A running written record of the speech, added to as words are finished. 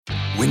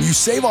When you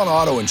save on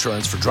auto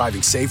insurance for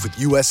driving safe with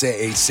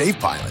USAA Safe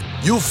Pilot,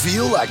 you'll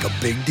feel like a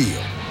big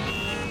deal,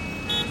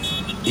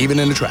 even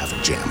in a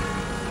traffic jam.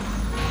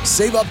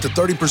 Save up to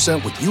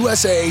 30% with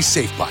USAA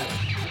Safe Pilot.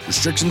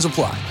 Restrictions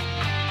apply.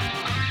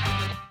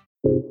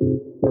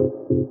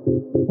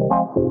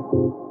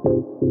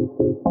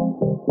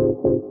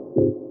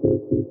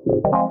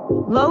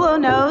 LOLO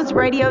Knows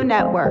Radio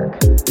Network.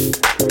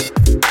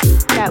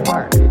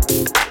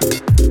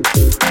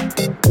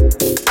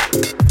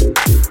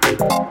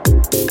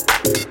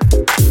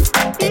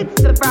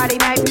 It's the Friday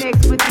Night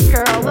Mix with your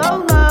girl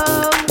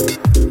LOLO.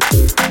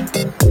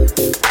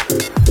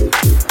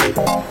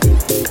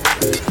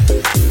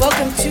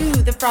 Welcome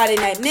to the Friday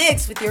Night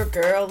Mix with your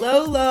girl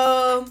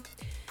LOLO.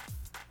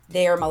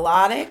 They are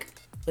melodic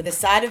with a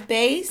side of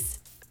bass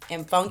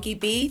and funky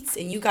beats,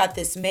 and you got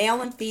this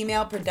male and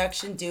female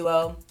production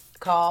duo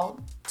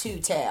called Two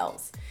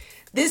Tails.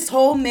 This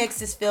whole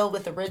mix is filled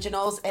with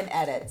originals and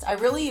edits. I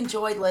really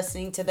enjoyed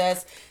listening to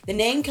this. The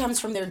name comes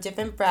from their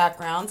different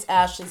backgrounds,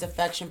 Ashley's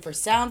affection for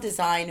sound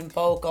design and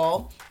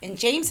vocal, and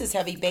James's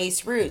heavy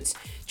bass roots.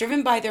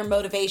 Driven by their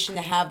motivation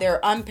to have their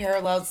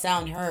unparalleled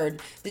sound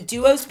heard, the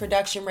duo's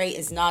production rate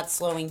is not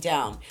slowing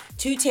down.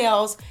 Two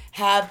Tails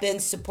have been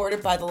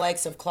supported by the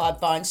likes of Claude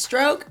Von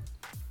Stroke,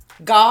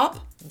 Gop,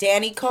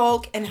 Danny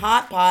Kolk, and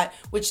Hot Pot,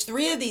 which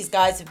three of these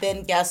guys have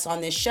been guests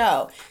on this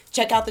show.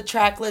 Check out the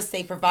track list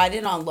they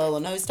provided on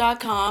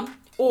loloknows.com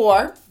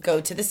or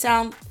go to the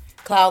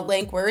SoundCloud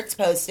link where it's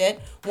posted.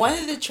 One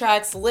of the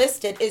tracks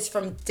listed is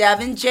from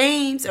Devin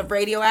James of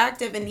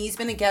Radioactive, and he's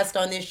been a guest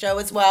on this show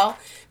as well.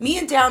 Me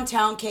and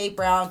Downtown Kate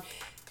Brown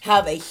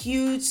have a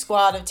huge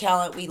squad of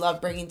talent we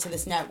love bringing to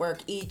this network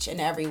each and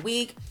every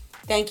week.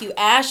 Thank you,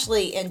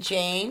 Ashley and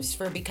James,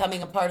 for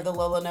becoming a part of the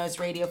LOLO Knows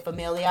Radio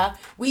Familia.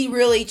 We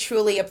really,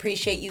 truly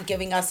appreciate you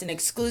giving us an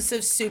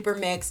exclusive super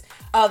mix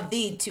of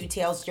the Two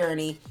Tails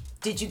journey.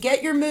 Did you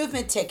get your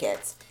movement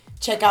tickets?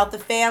 Check out the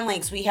fan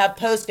links we have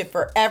posted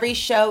for every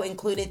show,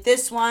 included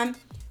this one,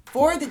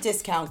 for the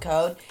discount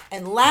code.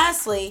 And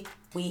lastly,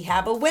 we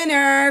have a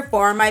winner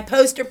for my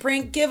poster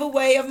print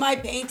giveaway of my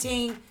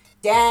painting,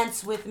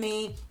 Dance With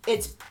Me.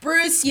 It's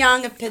Bruce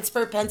Young of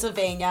Pittsburgh,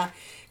 Pennsylvania.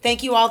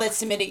 Thank you all that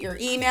submitted your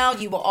email.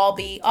 You will all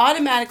be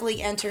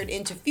automatically entered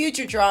into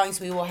future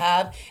drawings we will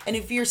have. And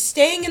if you're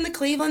staying in the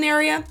Cleveland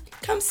area,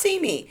 come see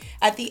me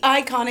at the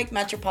iconic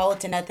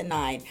Metropolitan at the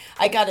 9.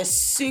 I got a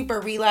super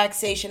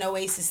relaxation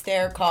oasis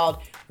there called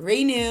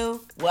Renew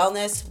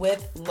Wellness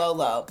with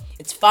Lolo.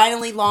 It's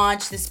finally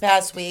launched this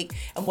past week,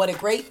 and what a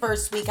great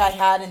first week I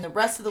had, and the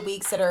rest of the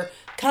weeks that are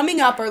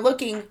coming up are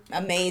looking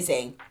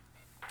amazing.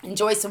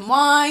 Enjoy some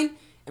wine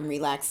and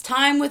relax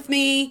time with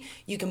me.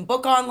 You can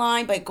book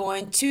online by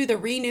going to the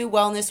Renew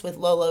Wellness with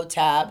Lolo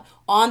tab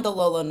on the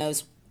LOLO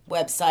Knows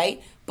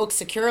website. Book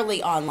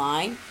securely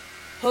online.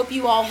 Hope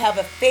you all have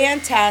a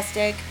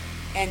fantastic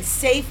and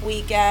safe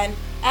weekend.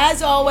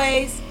 As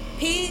always,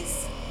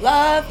 peace,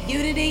 love,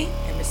 unity,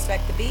 and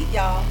respect the beat,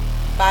 y'all.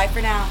 Bye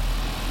for now.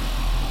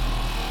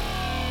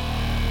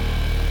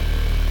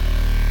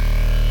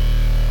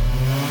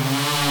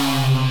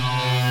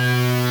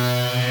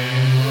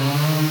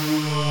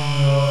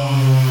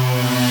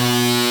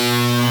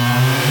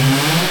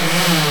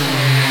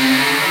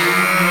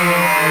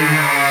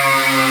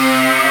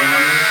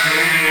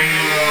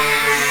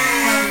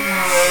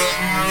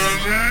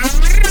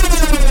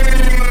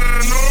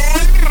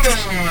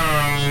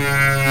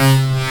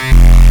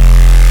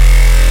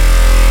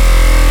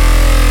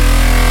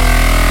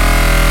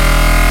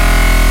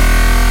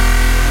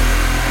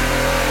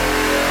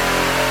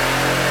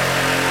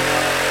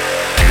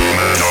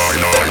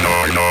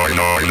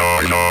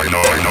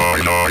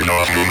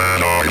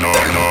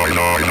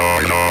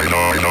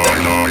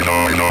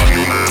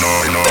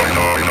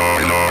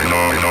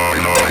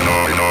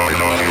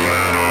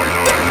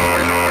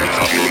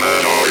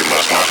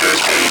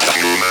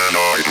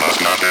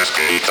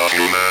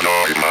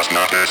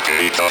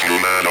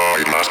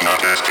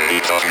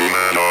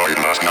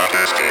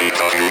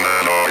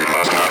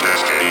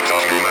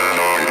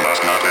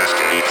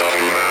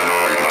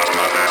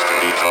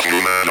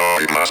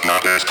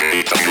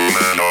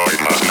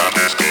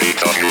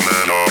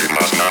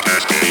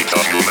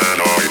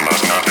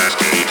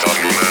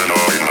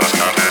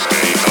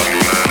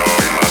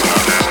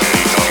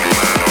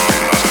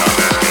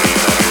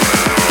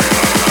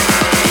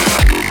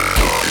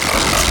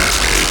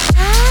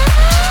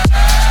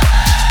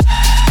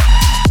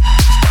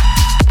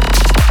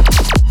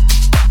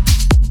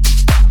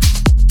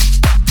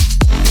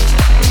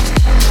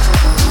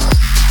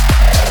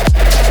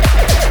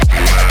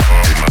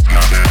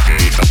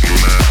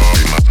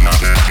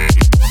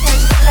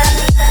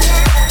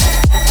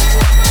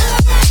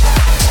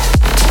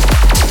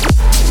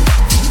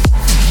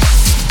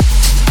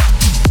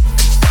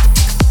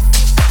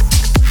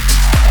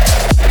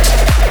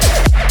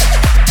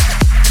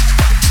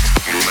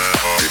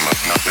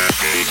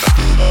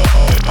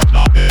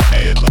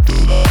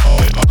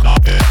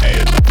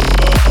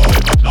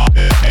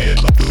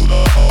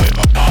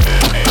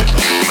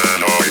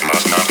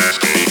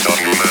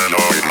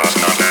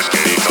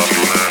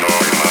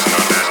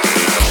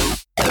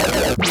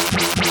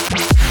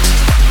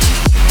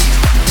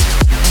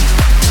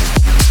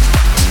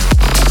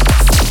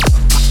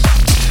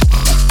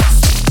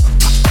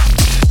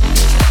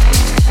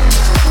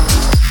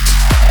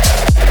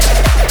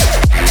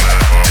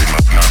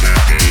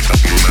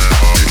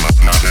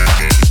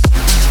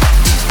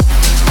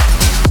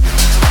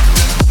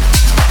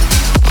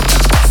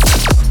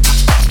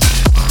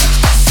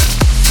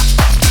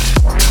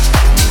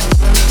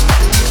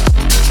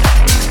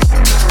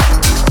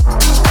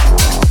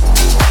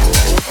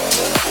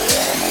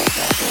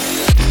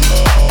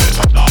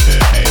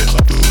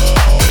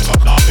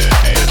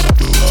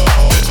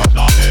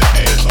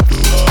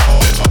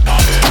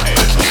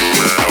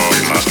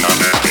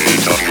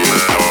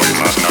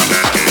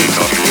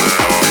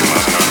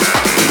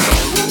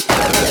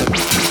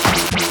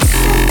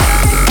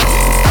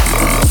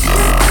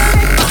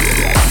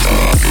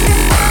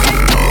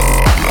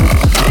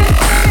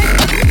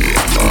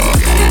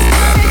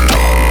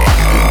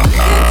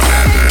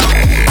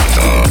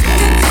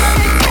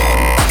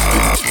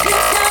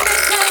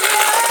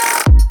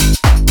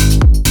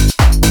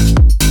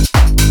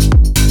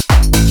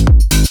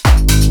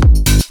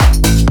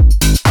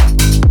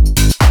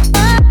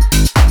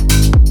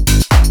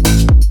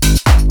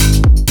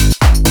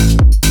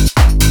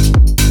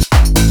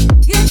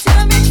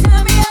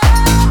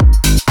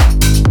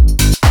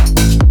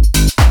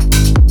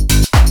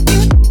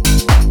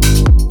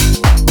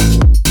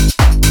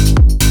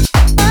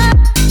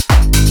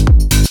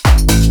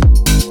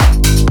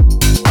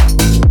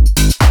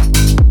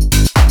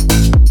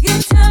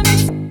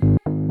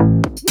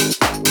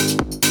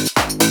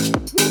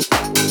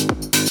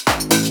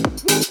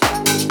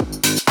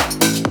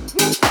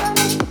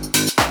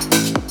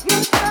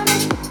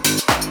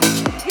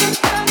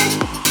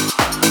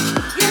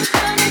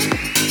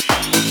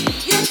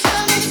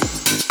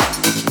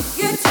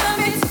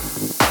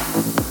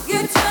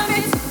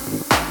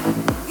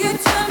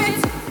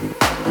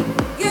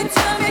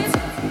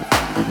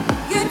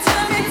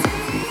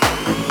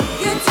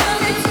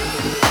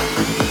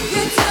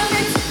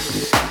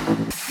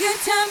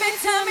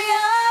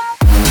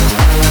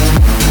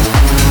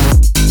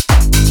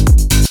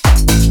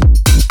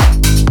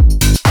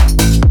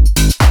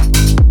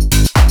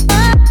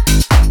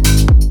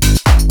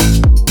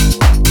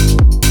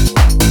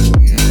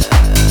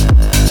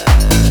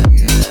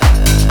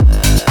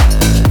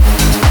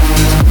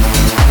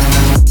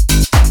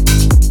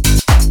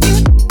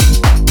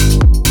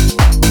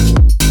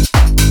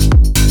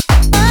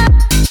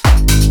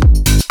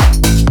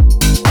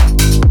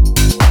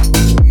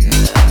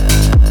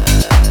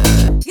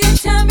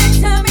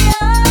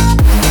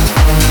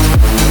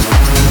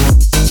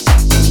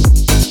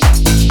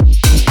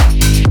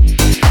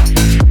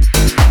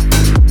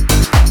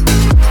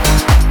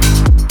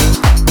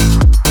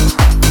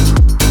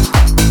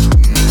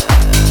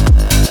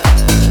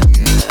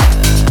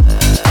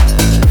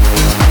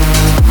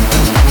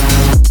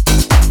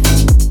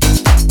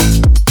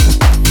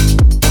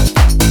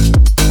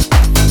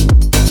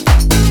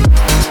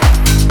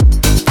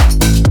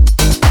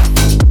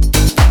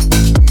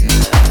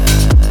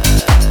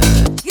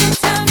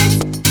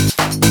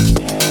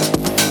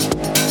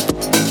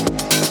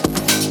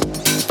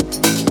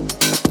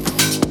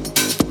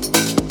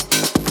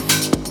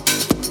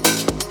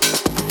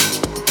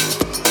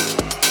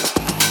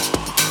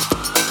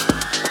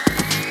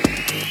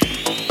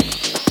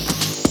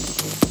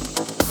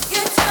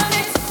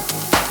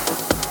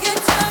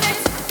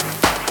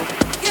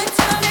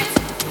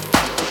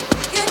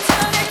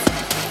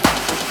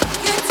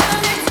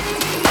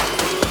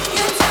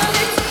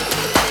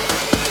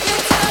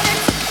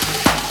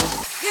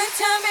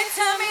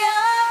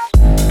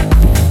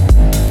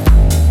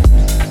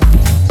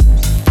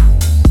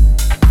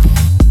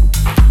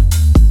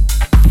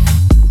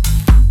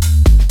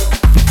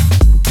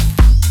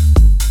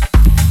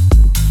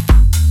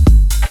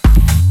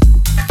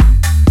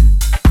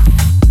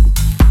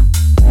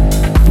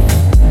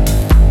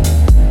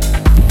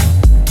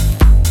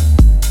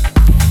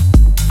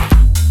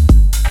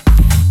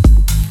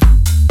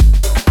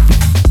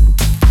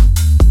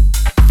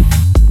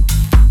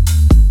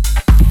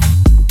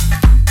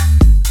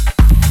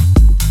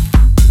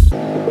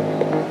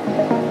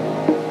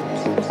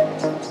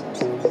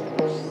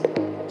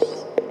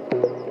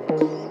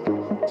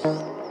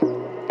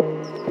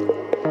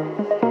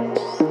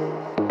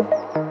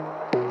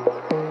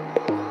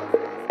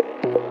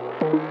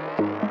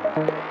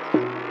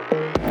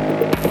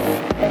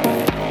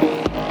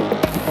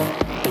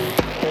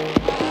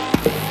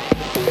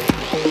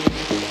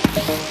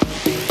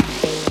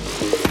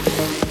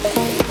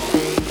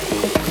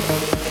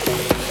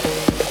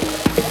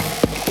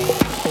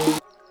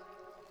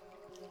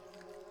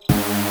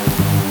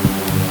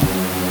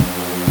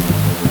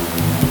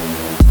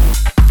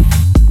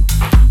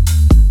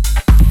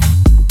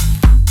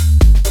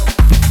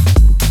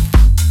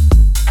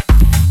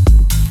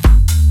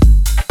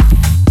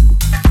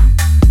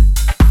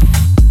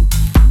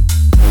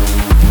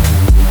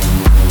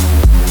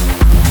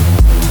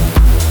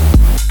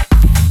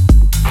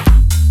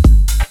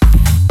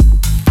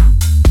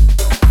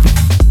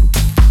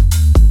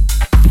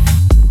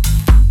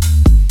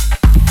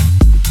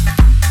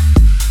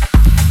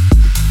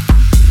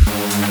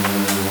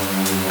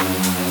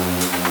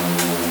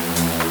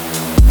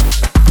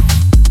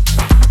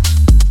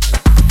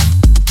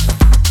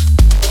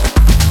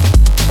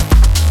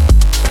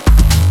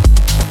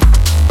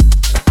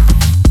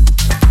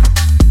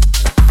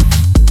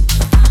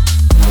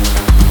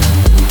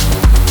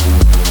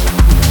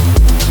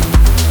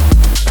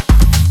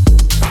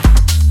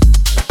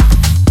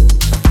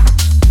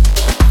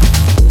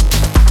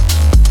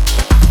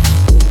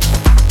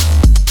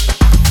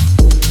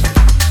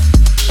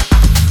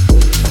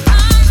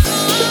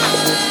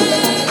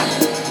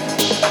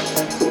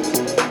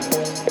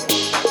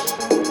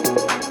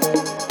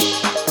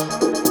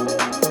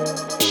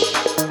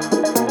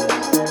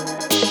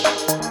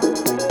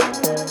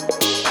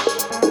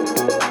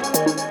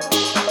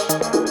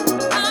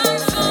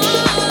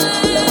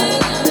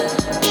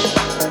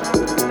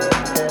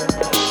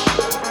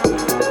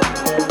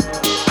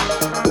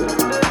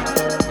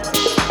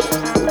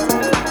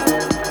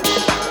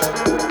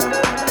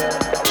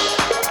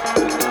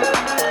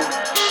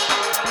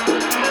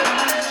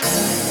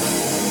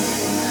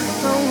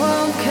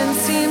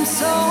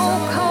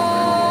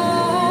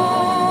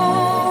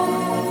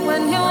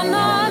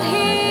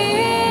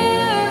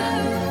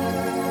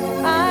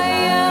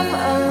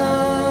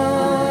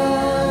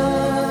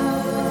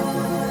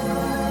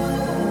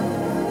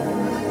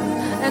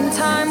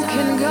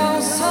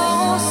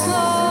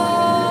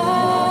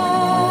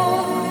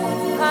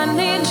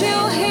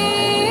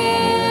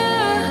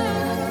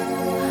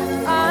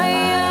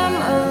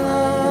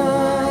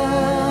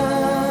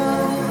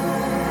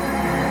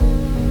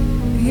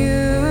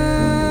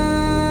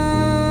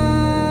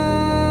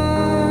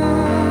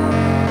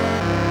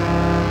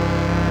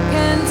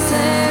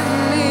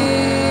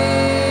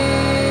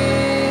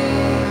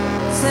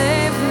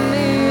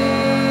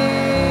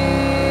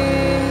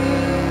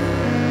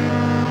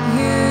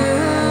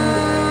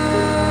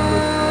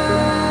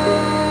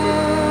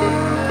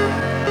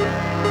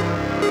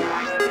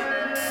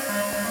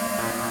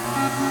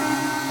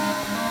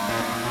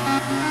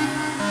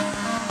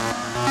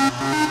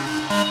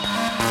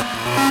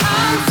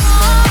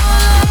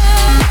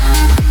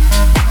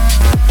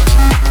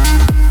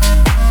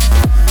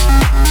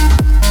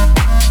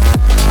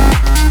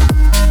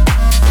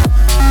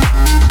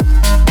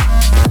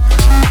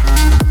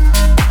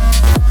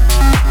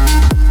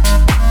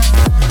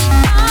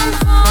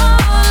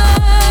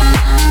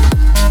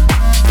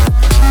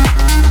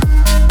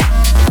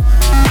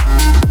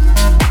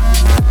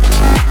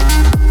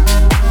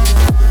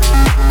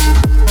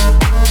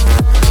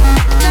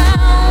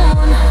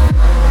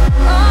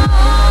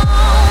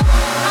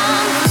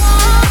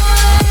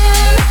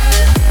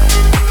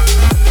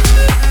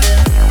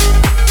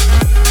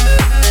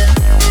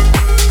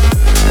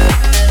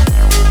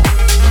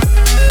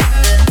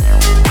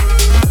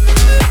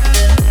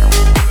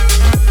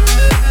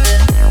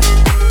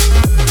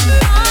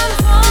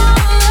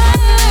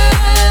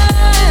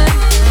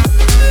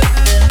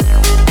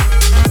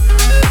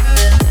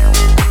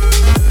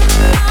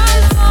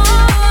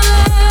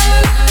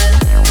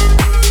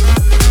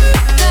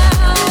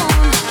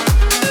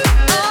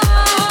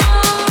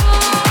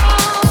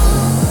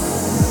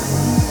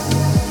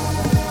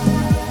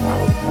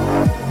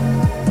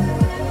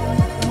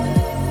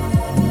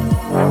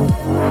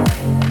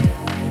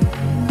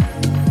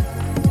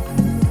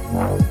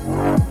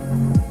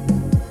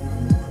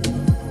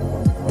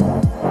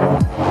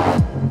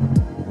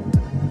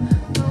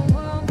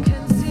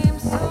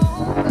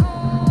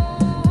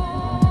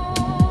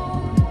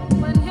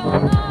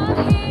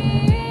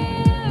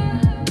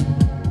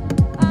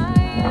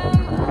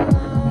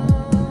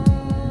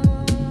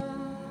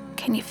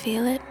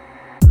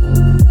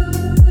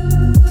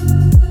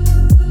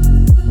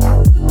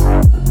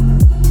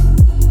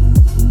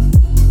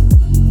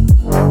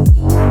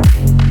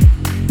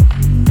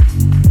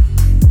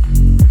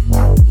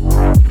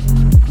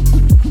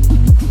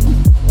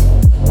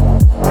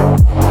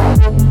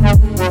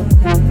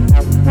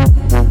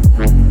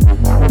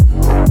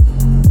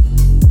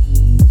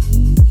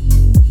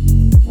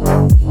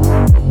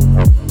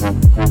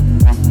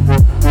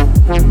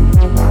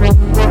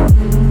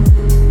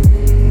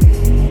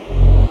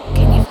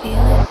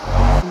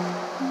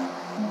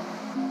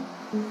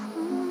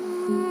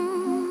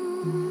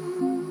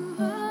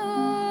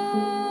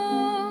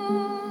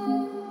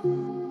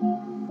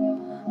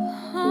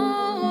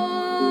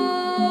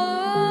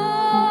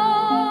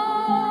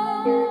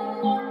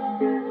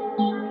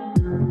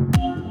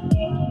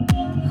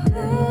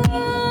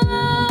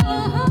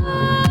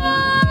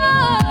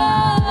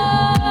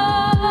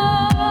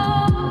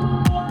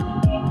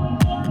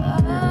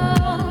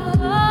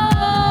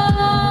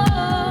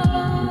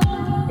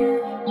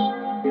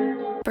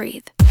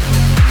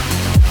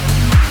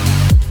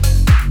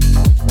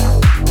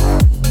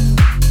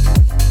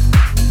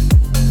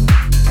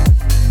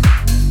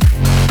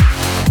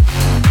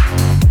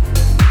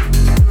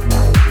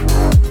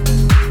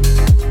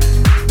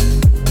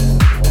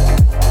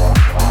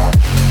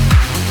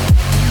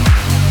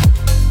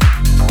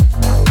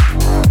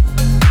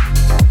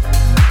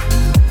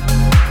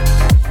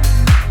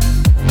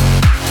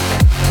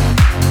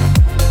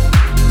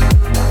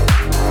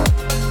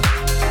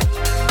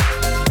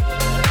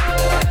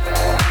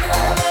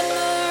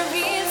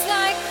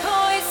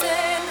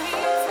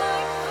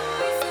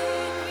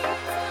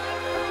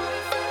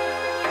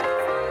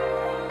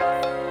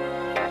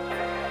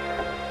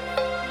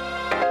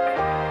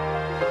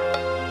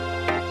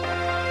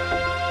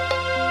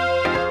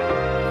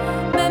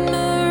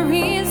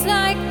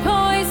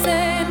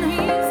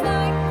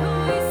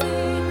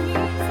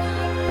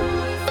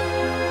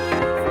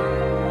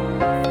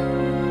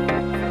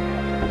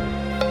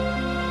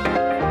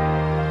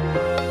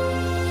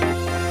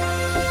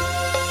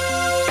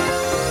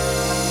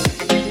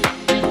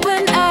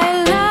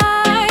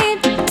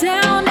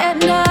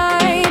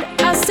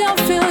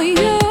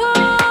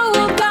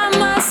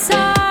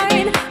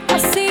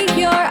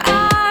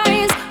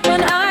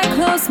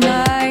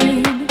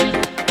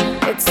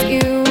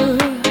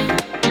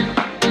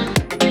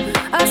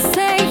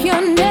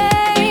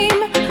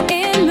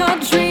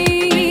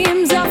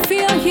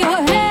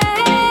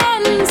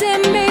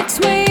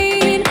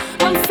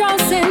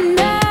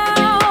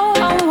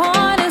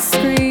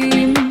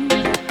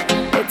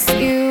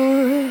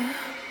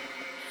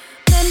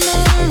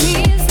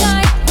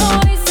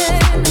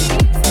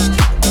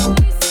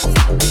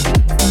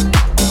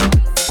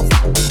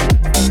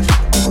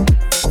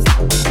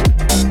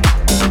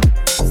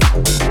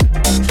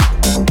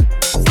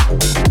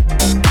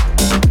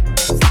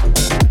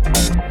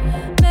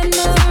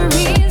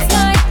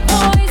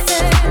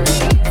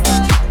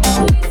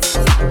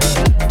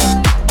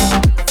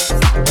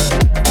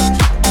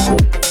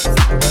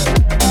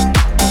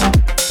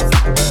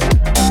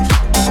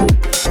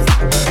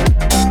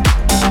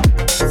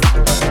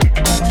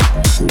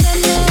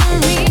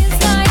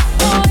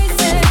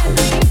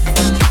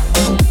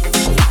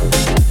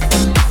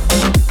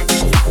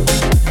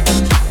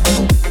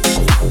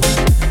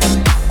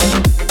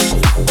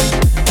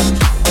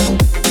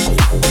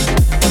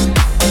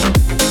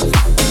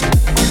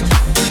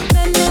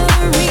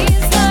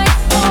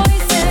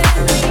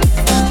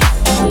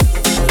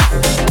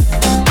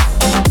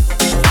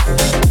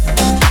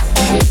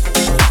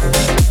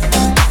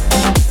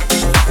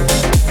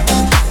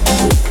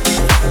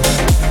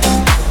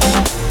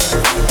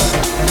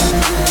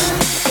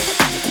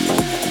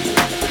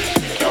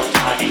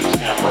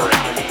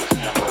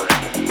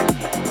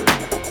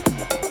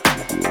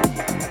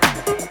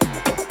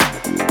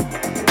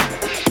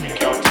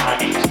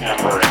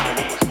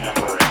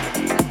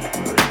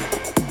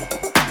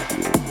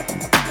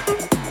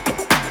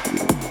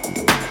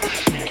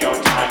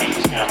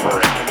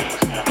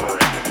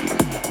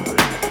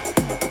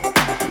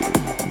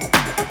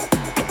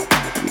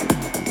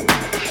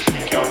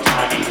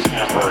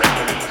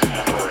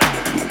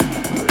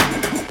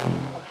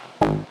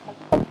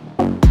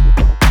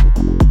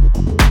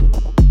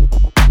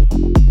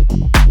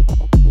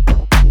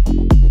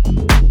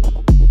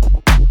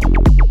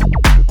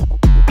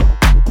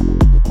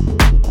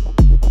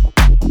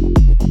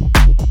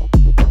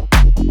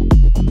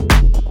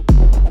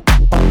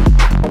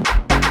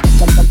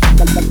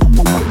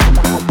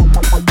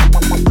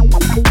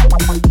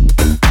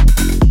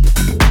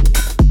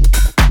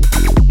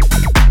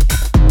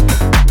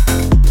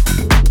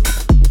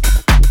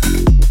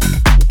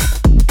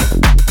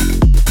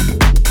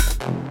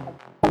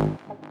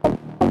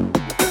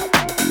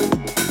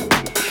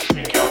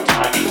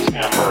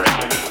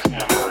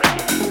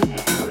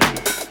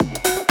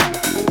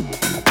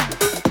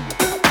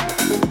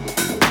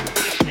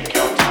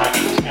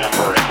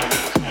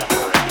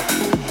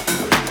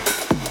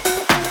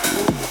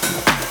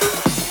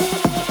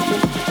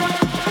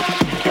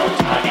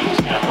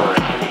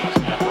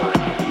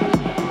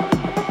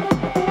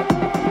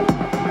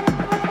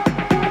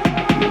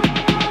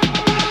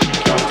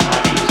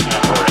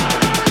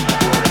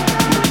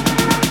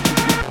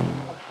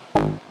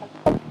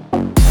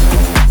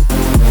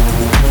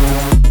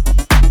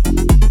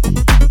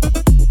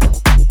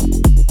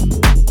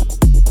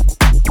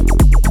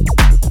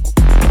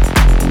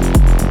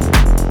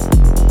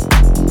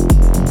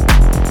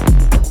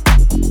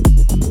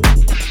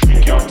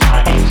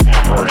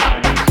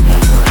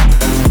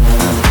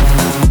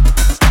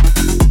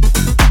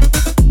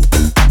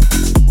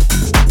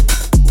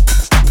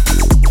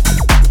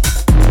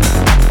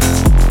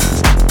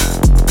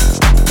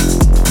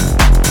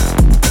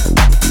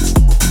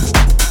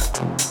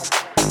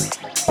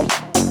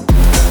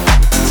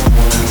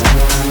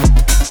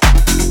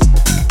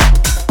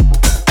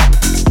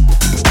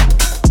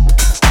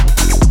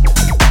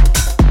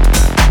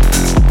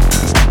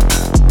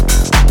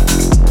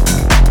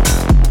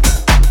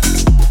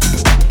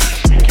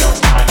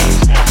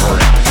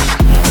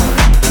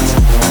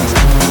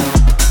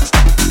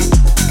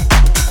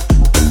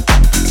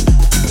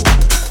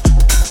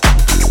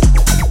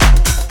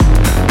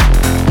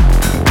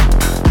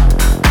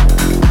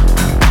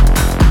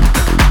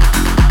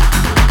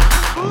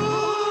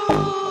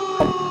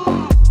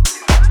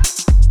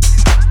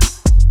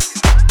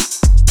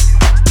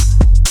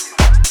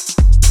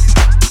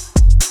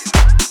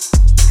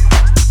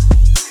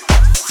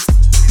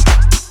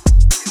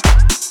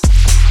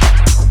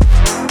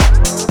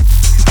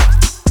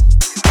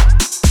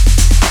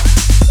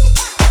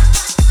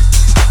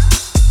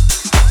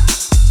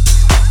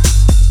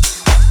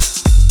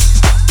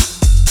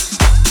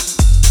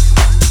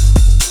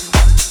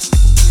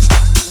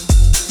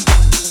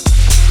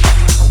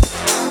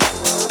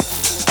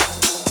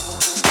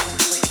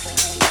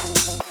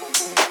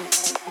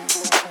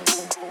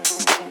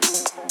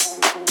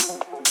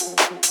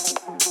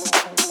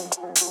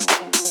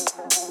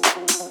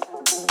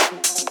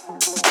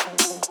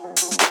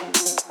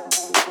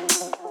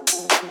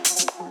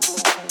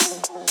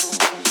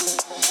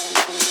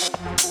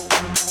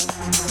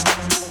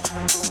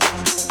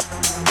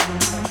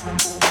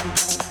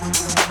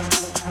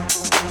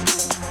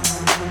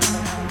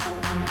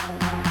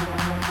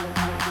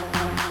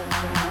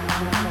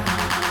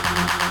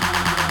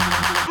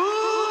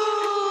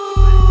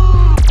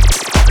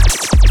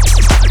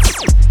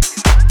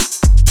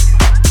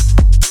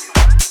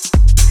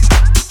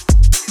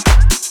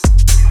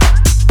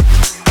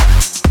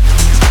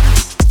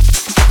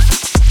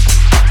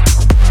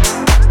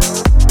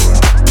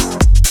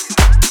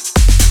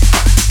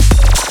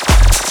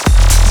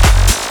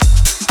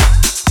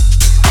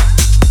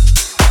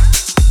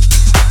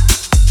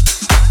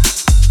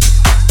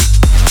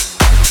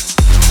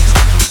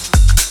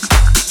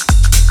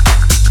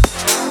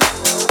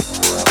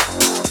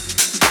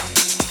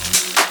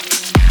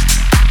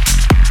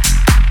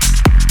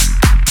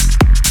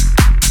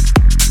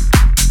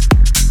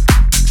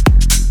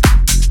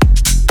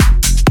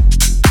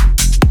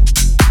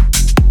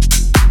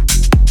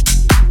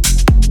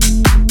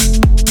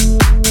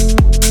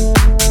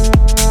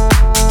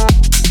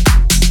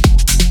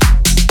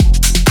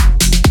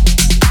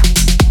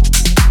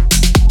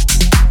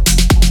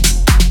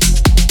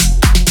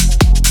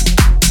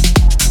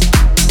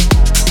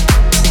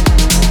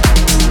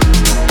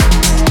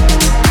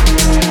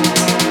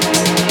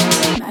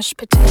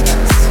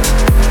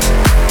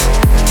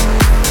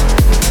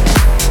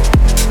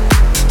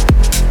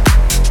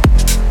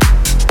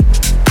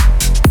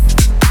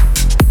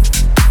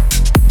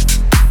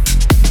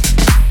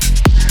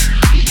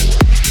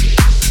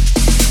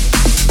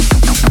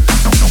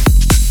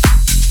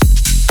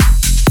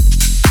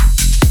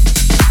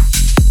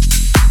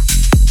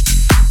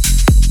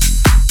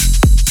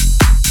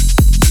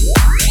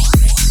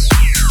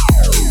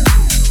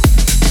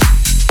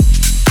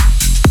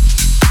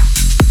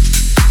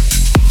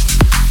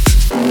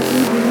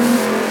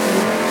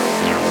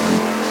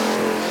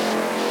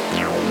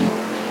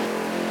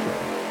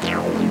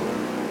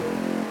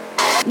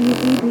 It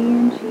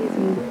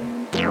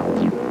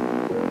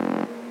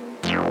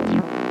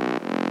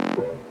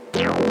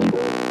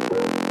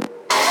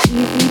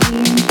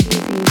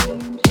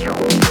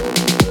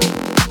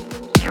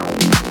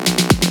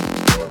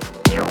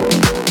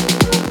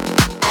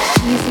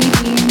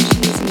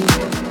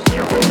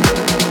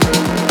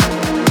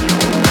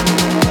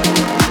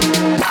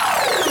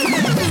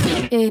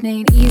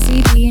ain't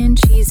easy being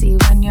cheesy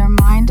when your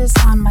mind is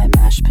on my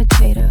mashed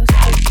potatoes.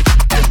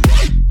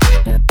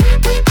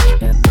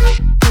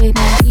 It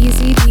ain't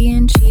easy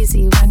being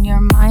cheesy when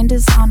your mind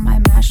is on my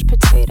mashed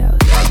potatoes.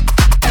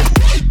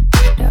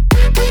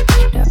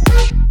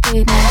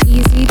 It ain't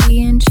easy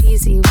being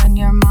cheesy when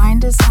your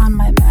mind is on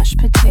my mashed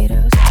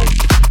potatoes.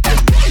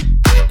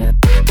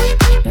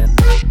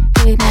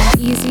 It ain't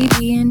easy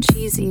being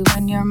cheesy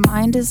when your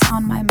mind is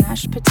on my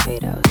mashed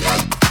potatoes.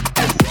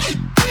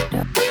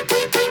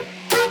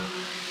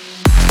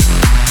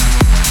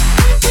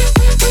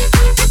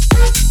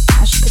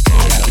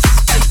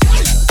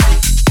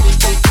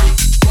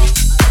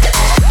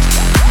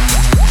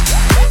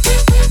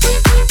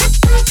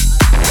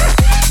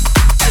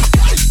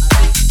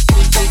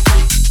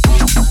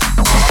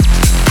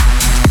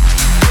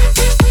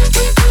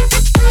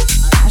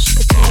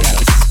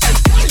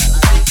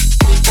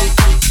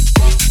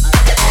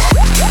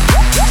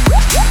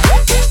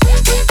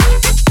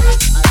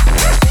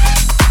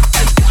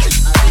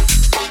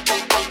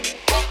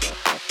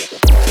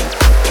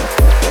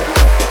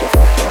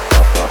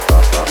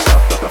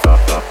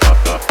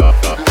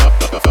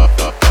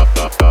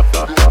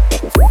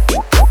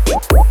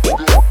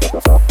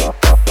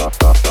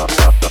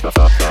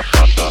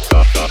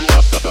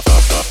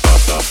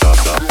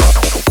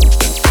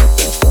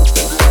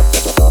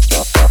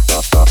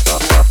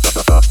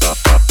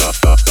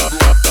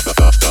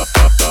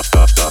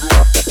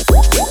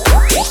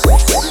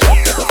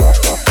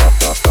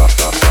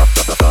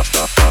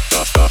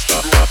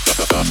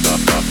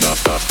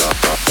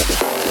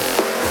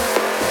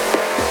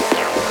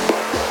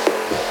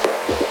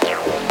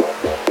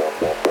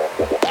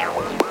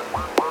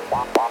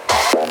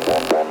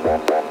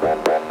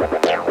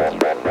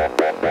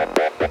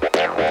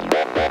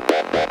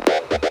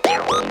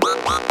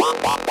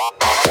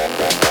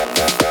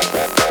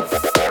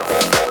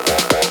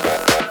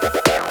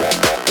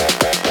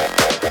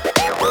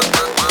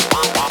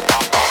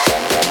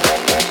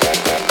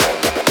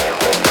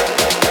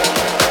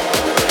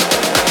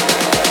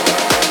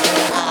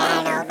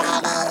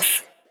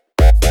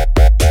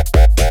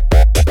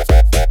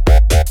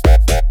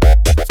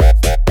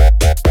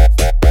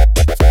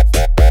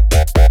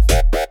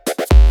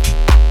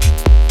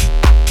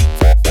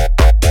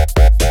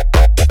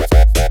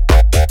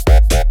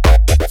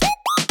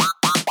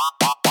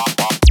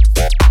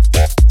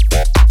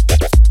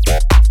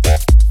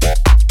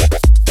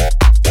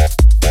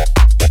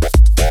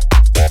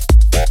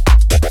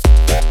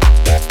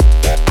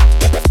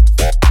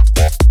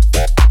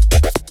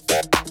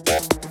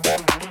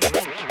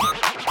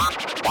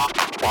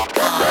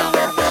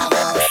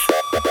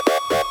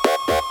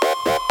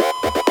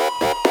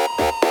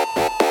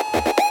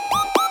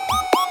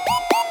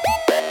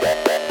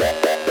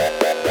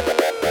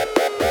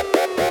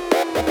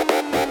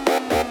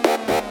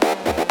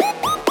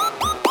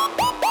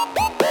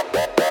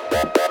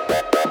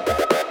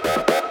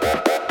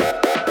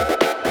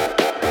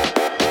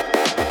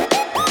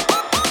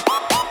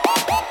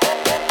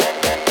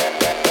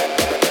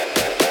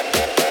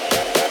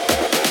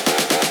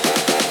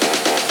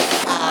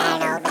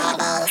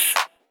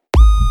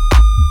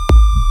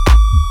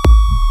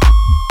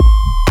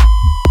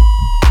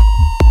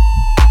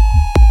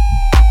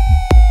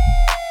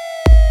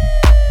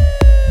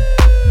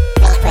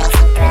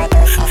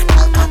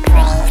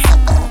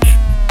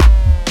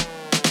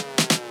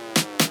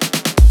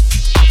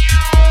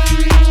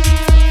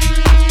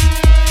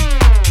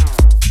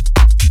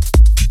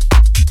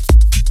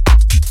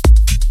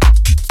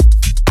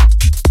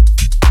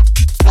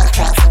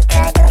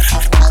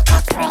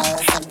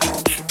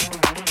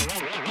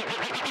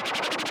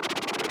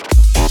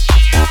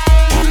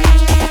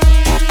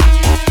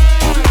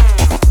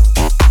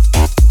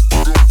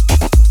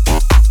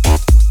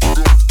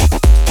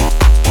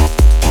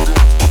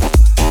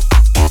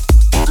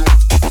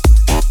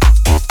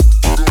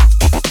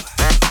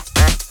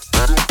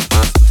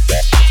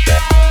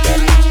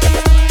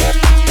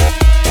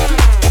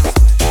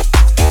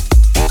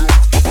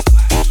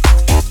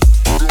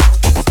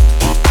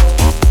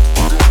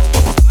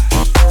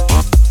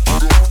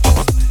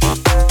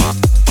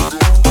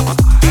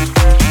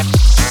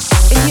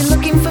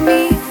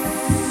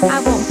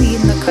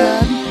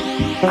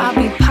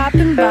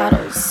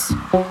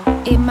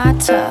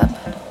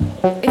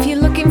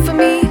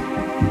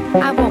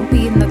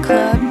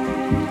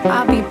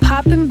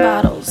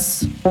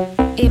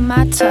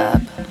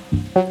 tub.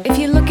 If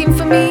you're looking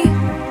for me,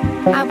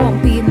 I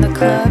won't be in the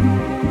club.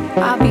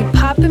 I'll be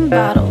popping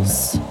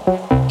bottles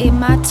in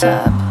my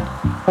tub.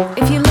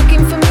 If you're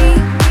looking for me,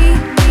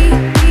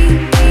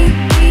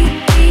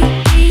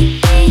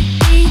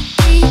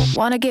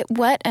 wanna get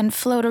wet and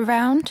float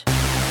around?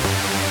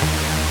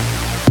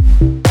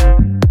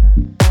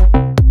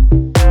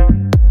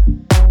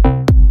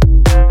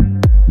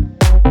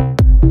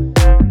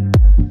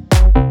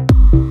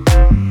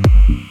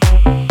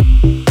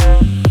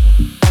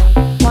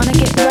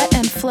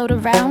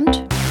 float around.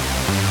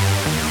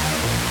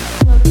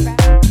 Float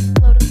around,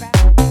 float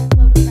around,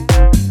 float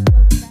around,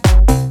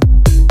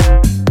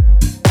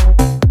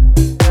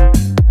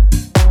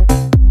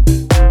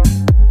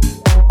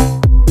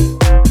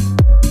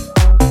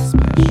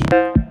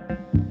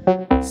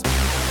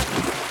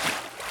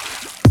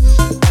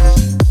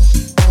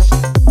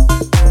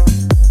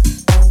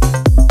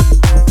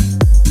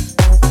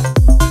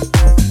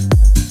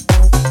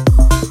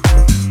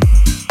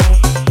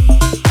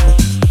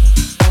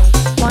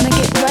 wanna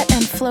get wet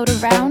and float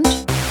around?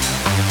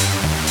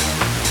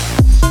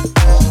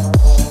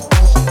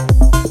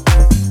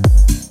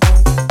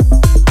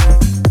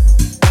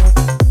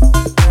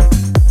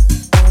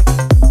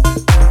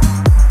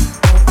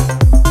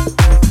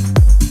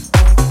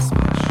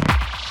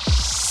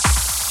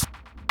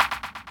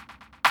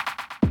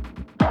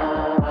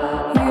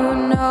 You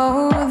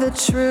know the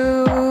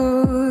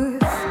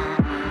truth,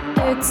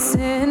 it's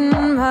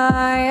in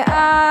my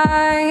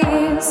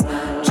eyes,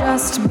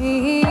 just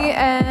me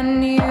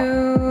and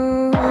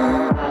you.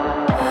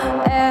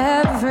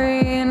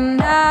 Every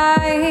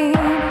night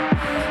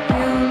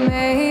you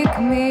make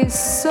me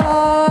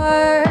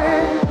soar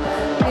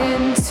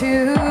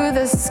into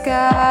the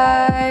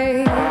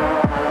sky.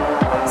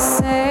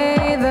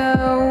 Say the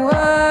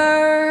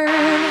word,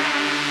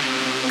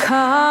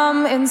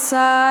 come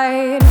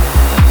inside.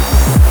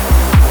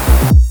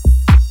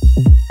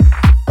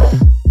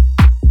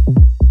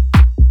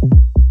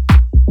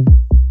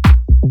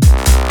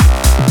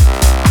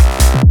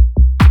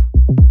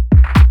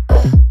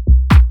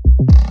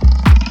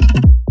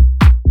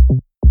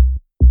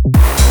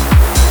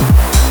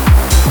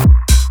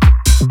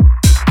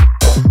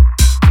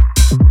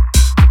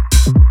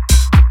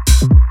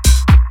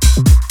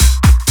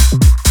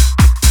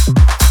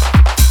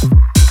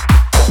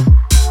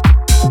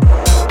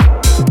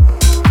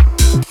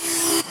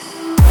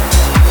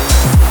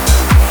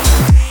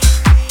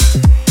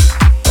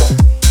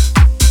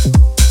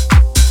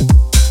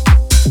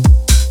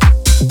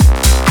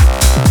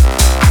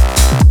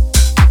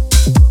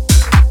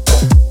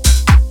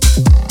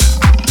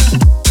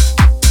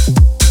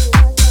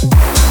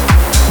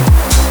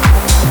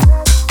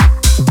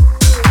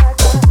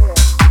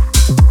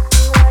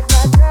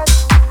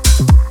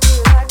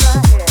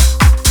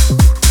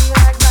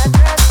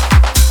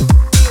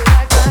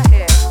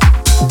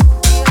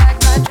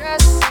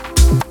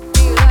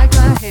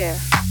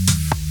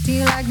 Do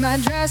you like my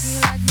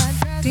dress?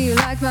 Do you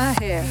like my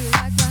hair?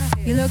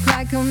 You look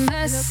like a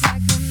mess.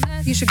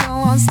 You should go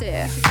on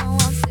stare.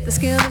 The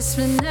skill is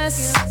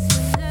finesse.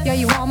 Yeah,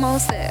 you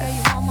almost there.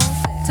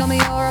 Tell me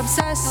you're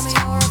obsessed.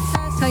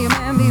 Tell your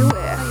man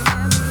beware.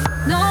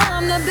 No,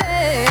 I'm the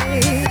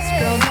best.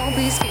 Girl, don't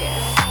be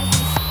scared.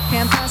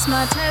 Can't pass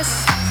my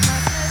test.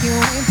 You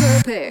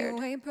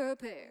ain't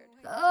prepared.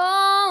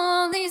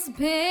 All these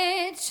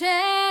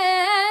bitches.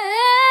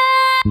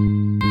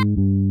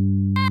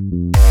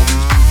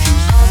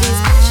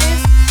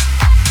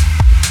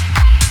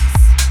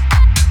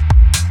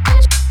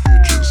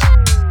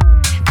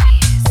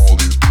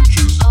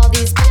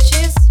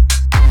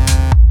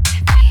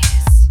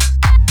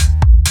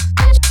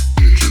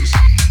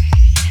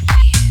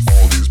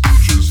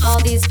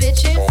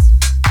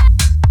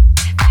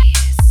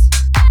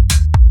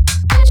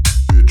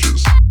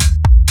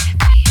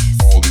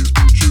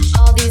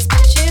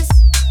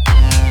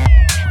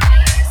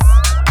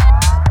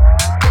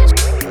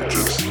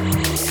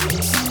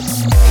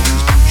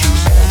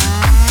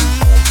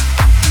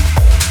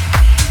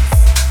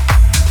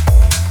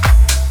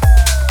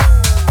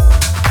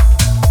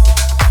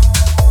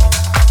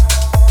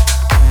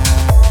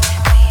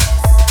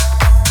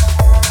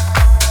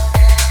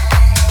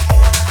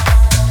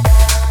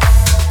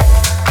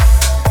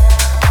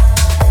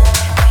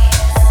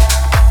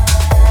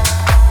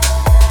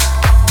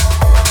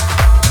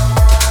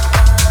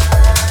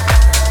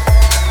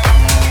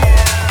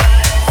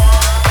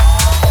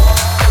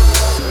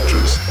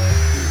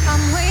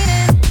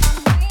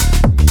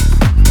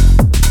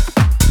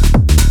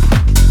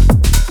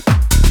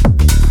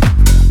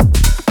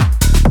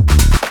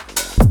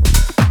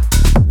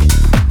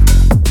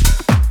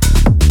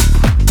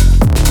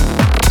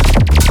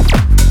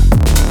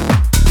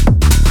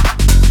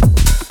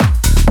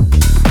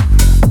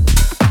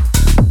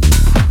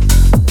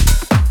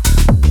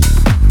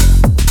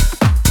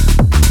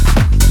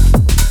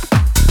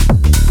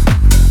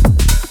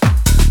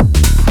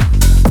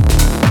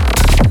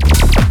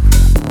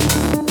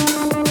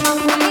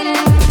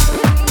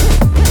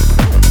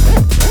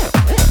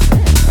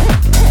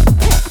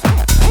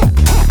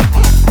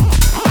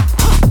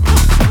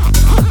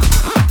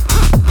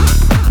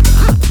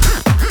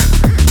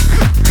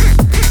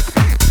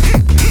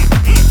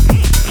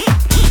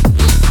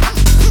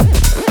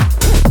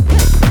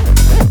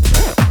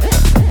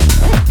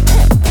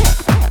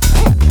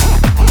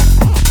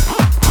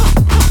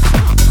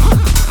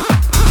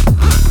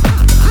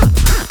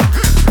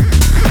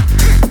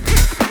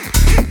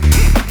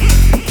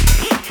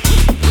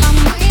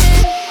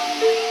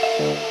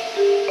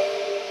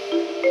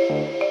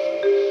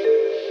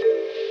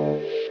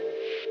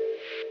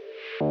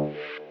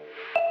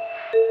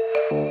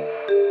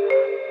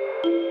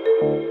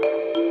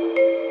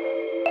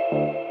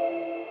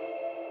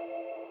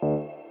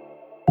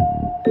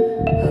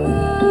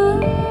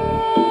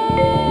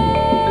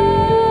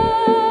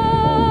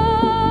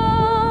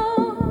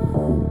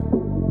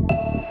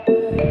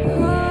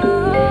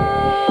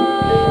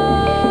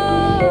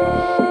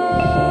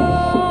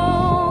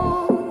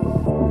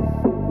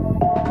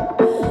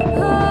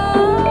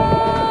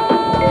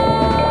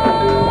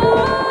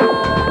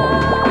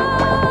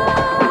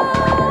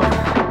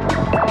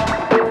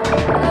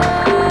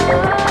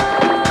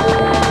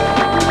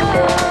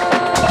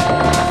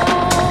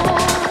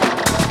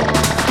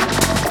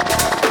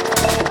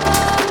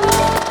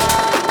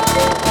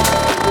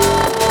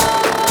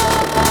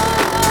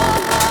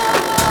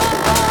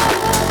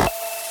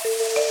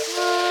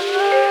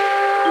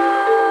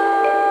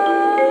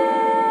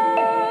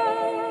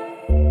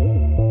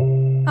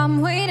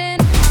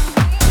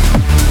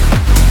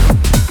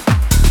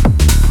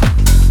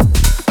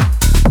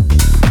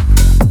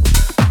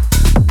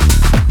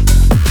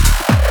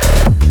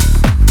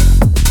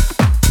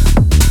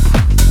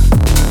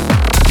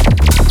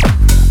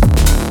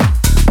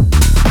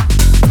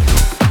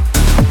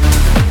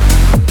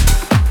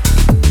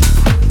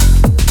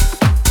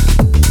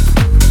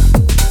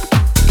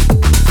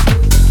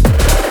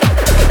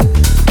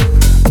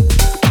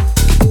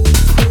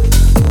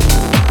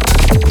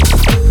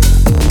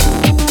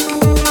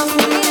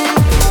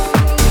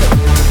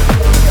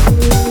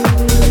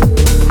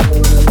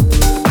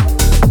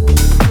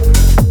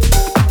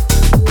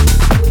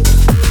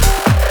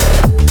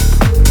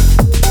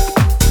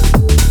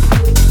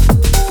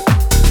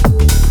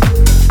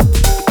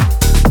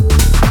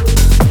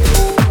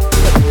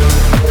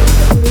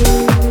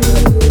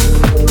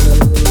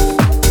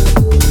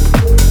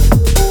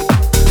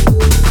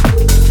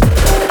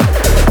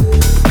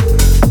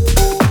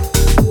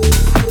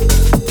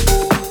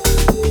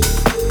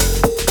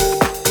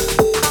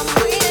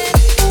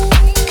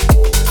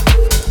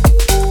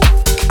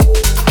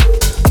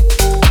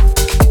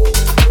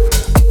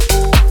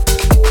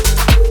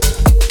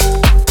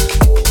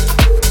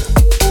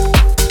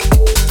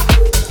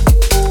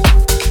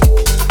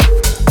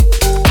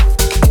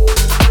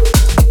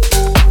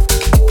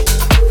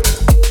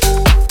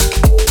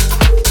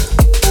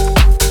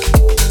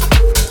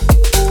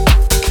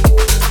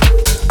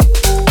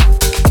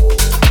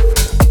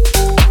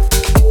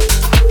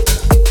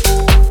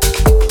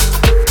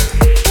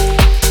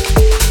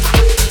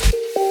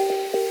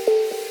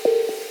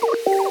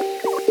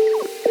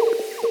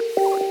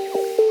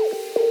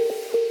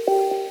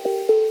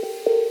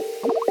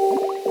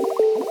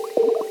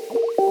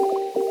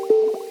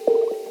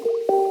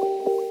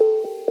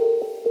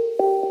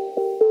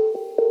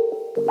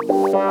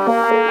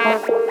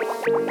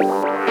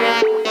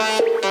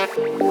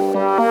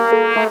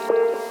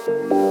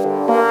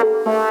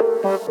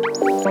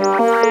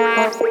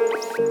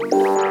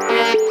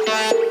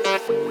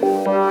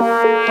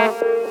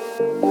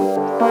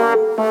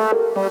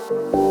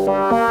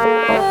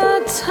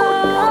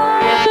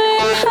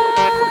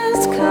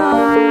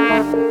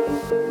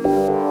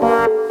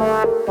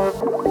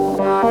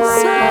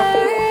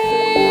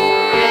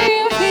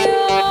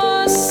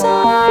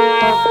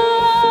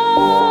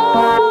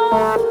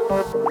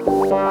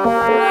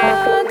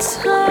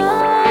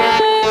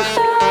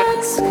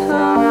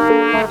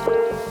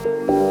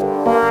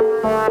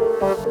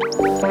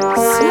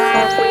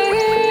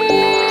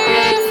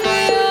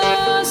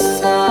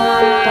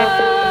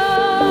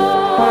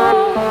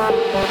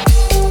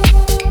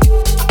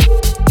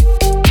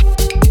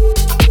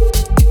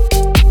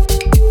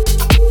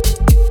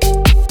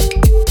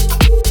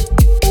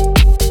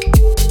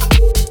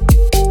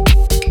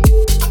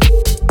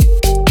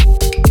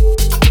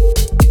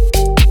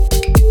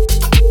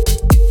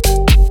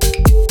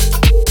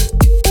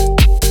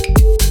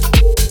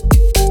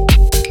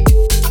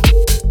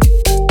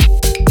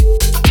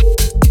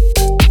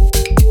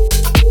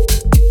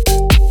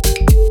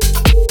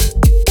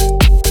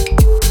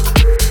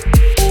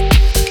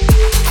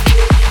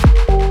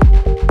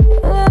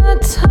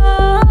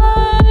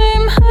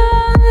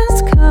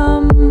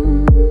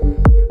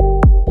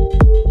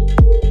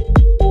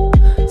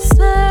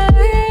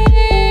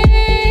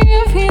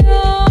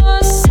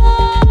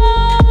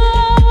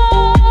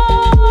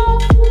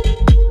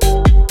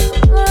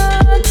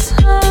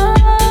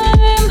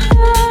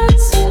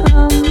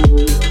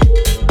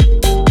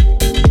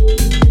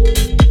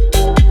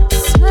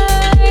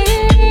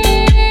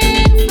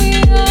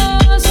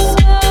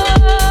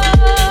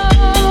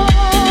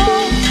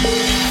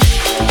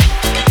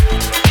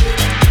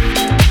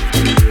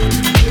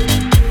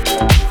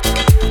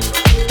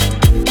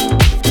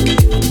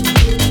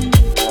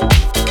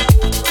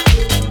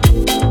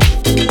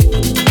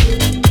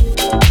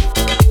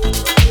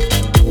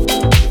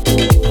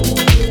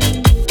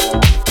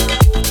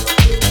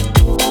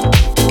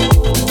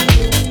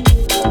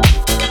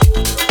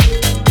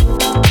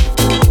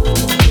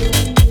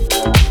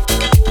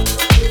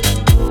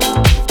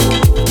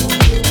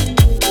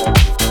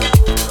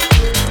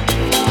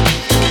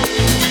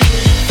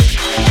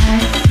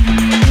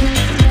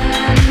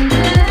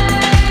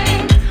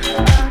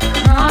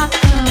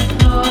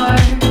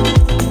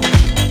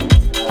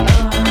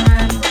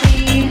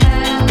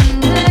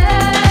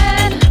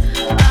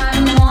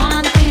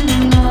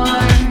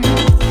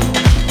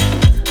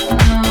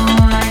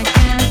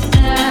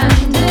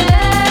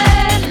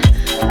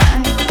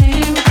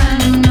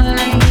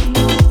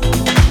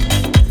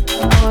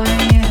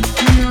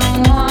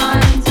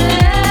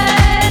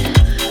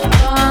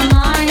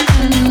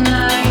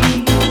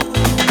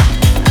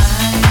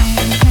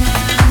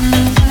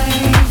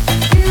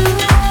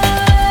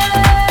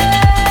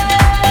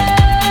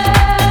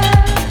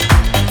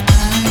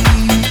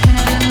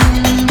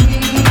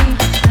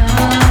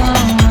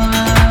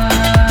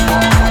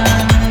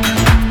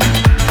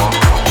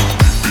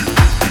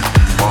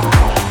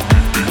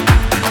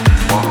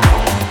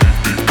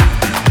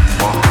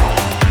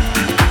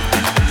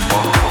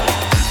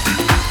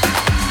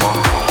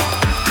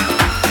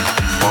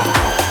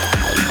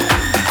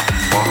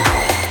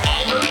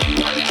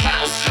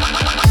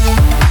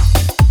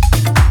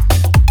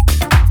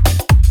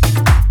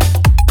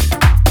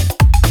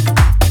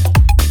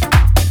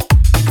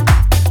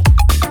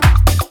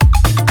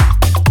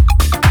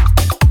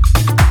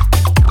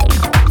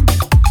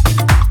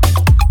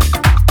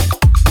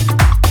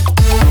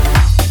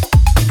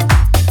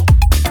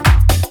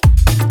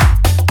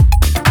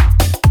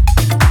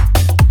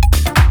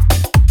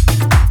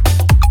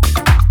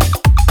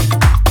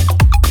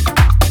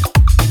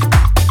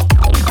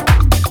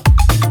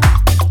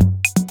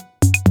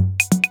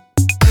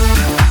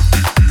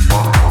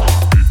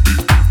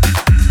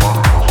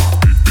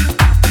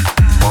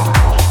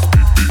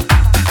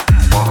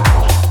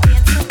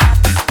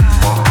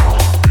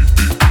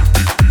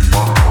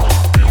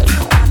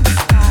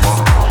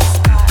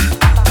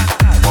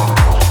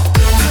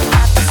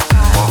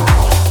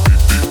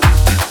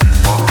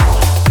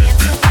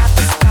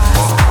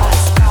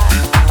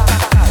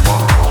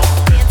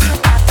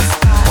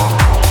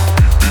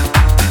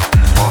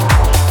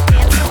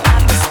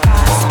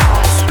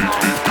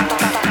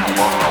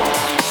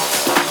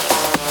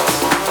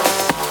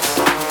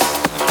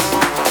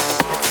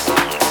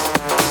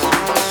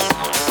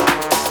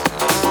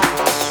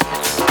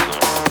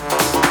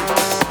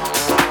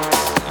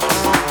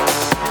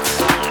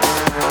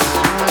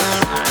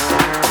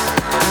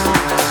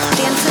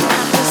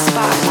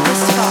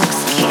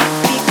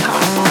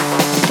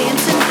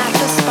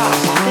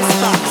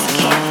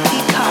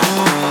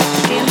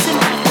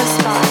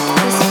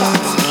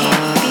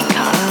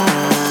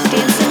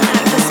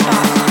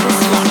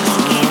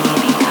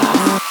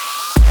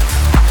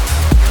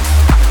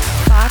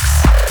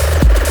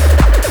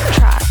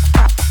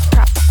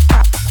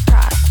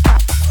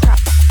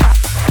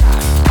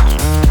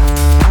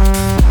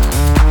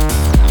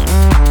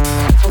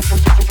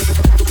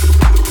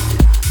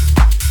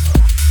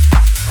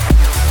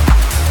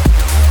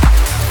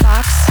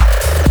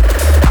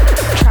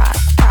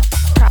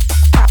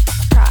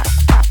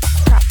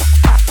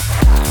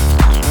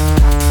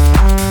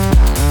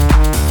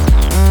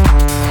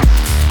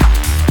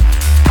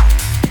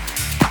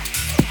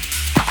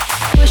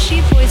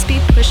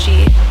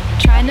 pushy,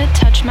 trying to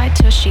touch my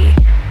tushy.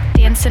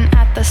 Dancing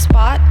at the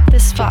spot,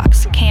 this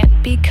fox can't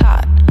be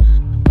caught.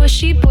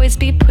 Pushy boys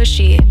be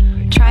pushy,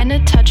 trying to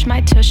touch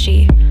my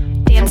tushy.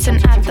 Dancing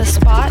at the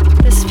spot,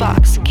 this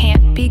fox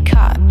can't be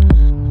caught.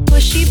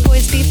 Pushy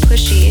boys be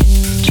pushy,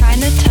 trying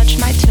to touch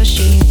my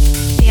tushy.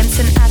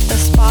 Dancing at the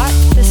spot,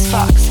 this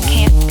fox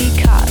can't be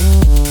caught.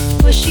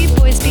 Pushy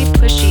boys be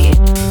pushy,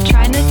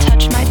 trying to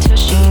touch my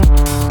tushy.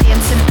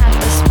 Dancing at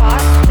the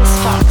spot, this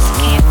fox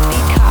can't be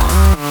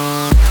caught.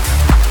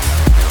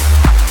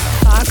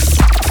 Fox,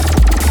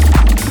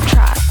 trot,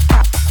 trot,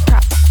 trot,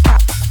 trot,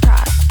 trot,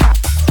 trot,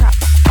 trot, trot,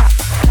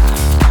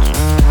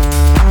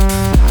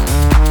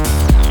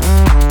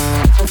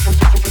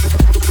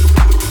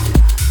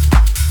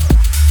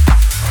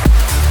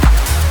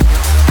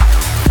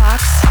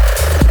 Fox, trot,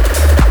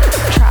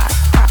 trot,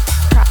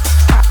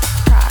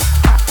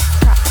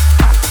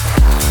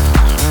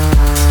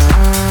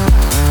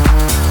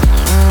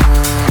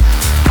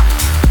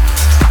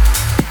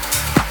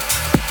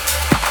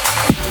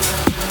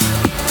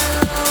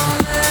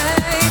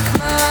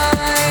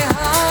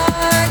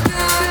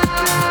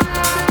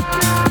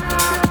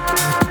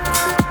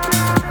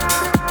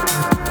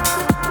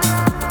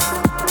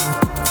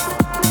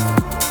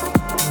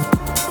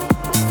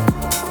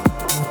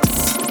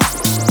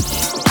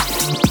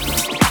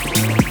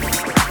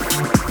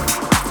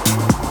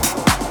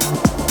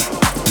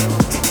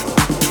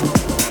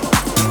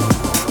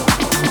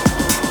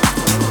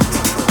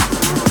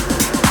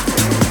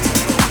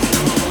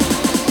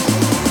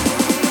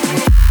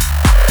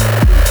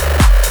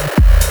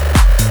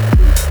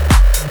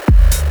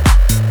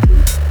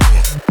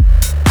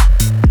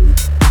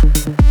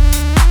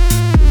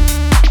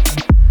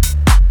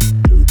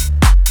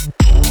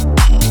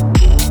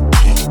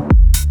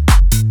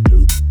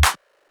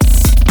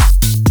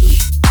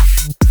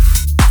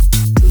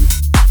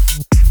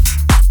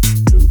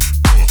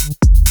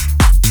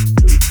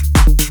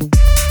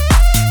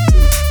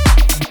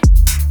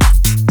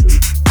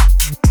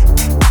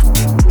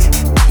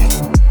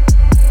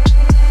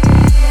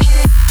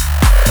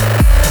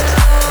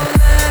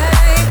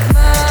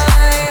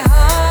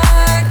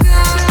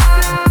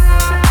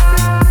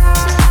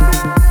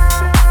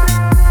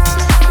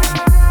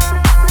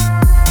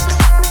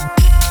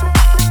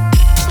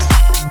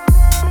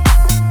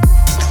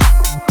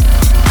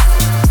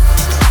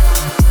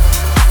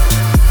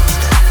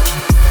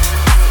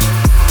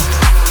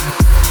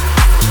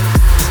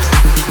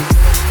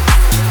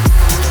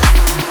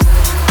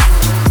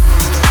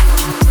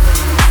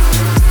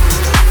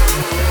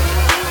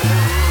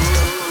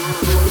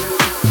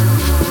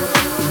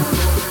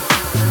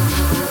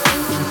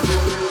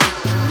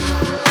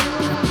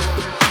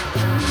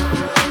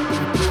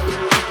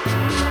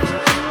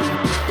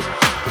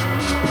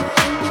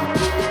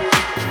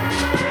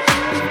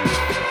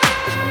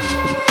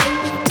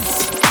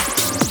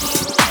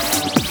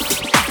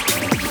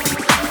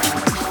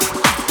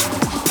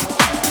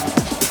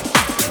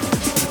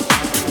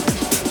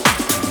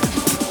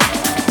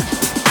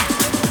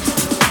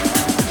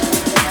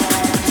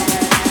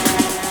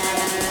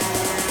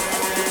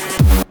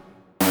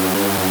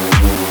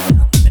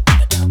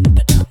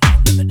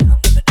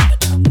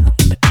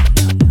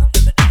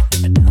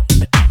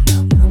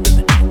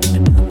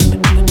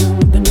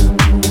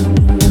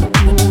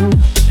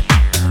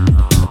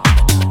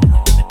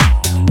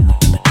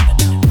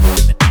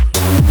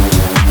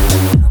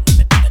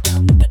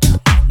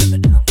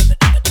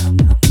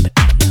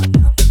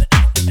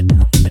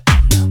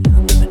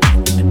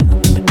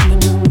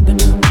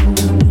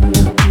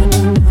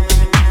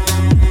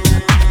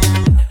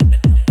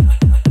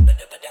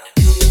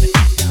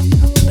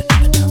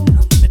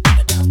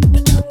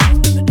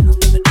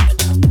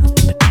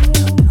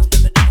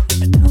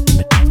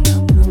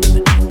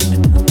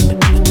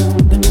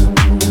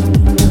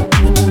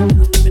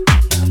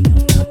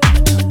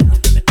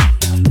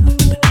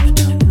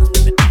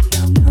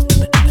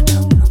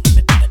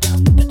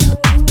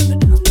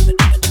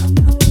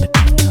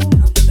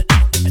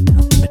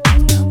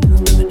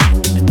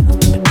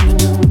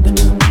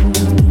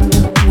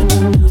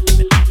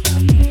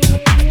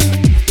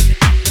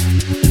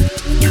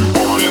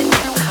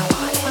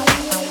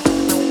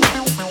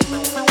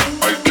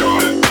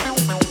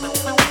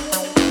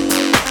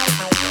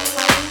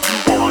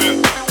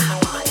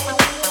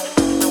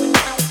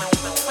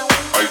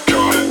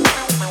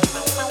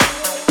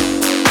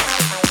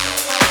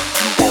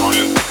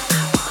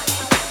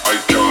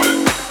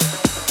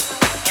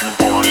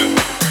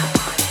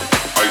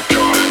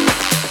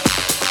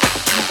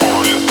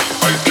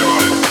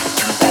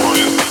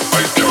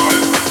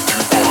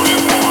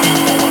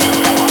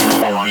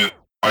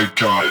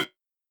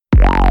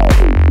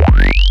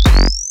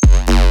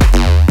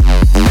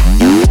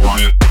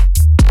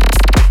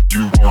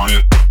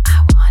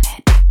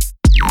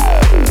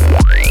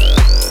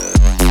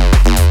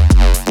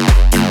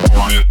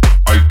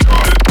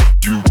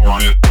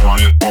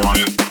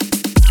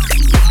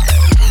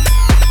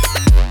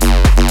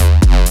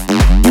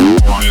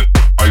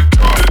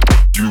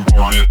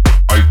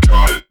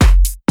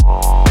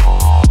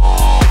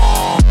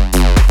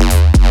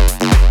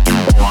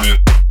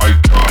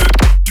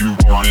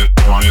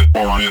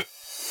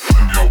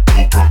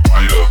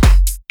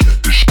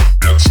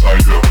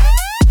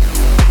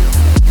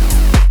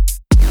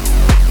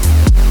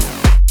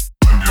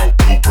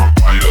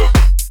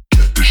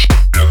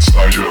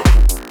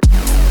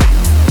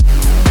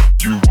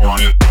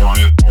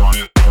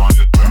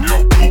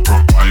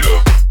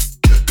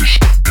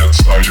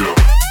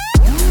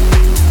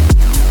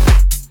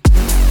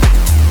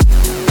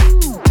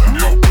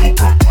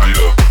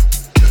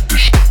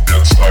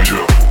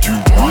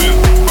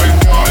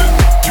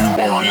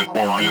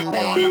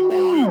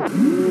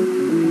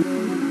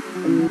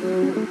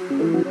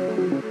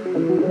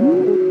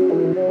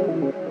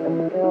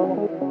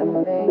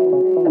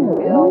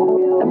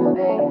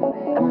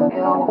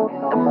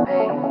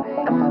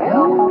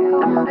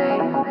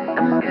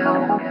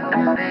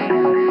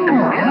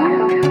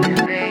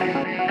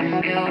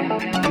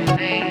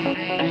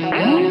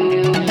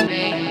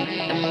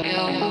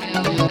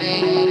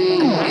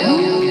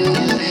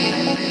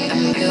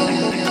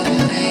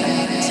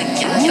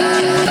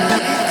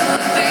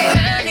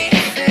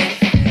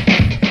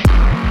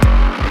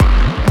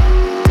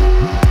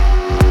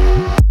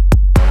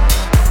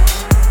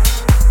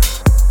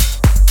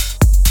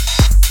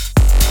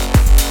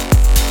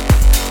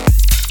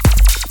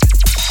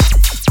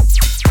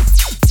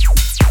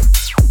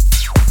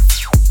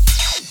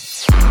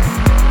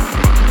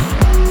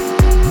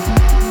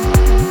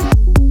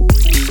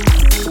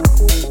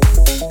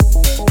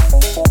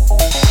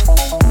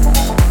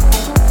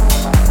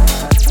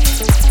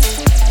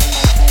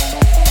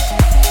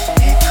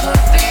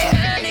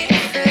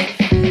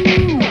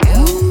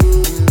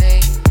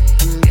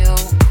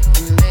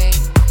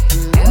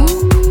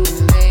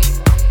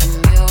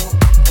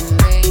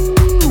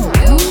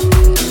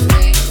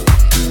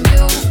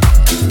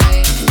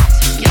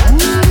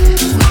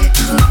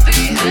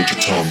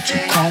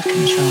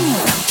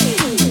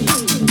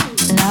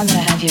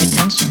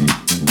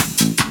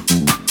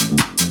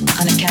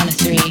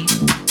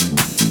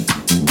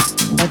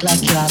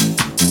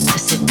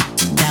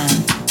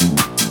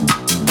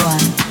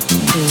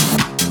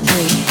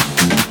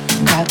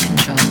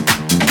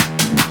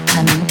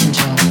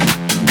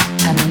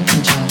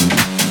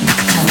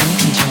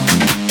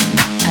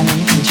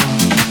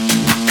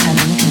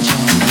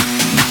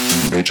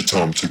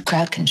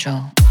 Crowd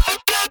control.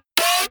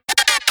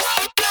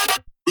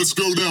 Let's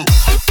go now.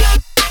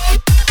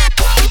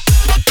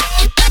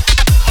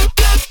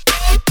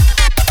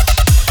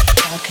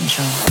 Crowd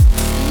control.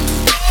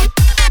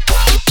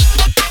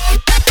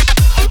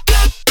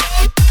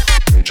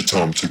 Major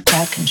Tom to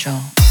crowd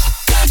control.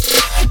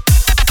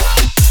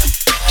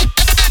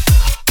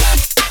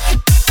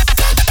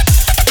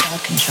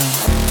 Crowd control.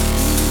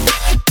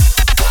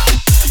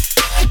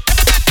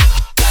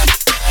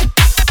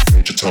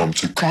 Major Tom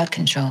to crowd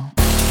control.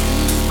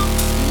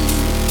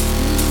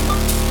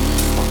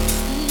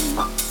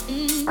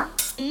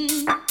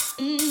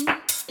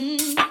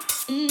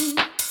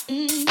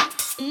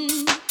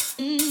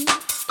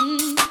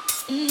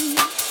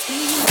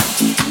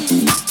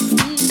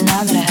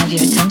 Now that I have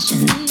your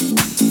attention,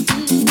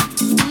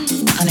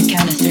 on a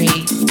count of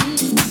three,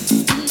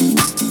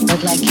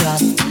 I'd like you all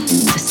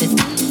to sit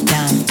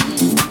down.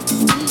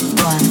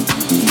 1,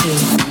 2,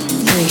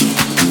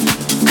 3.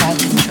 Crowd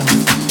control.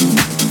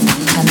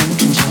 I'm in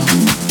control.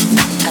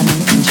 I'm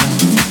in control.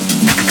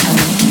 I'm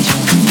in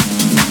control.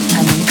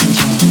 I'm in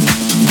control.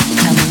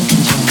 I'm in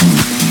control.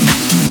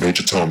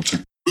 Major Tom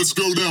to let's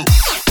go now.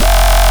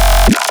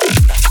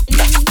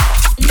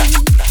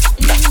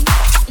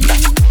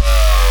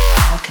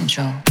 Crowd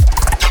control.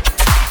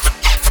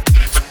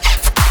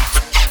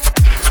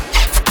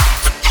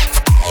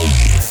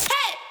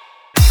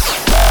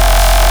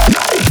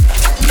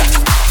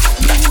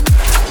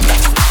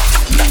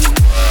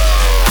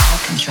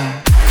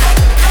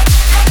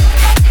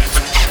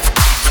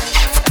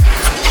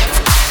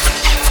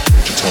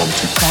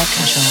 Crowd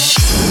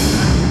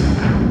control.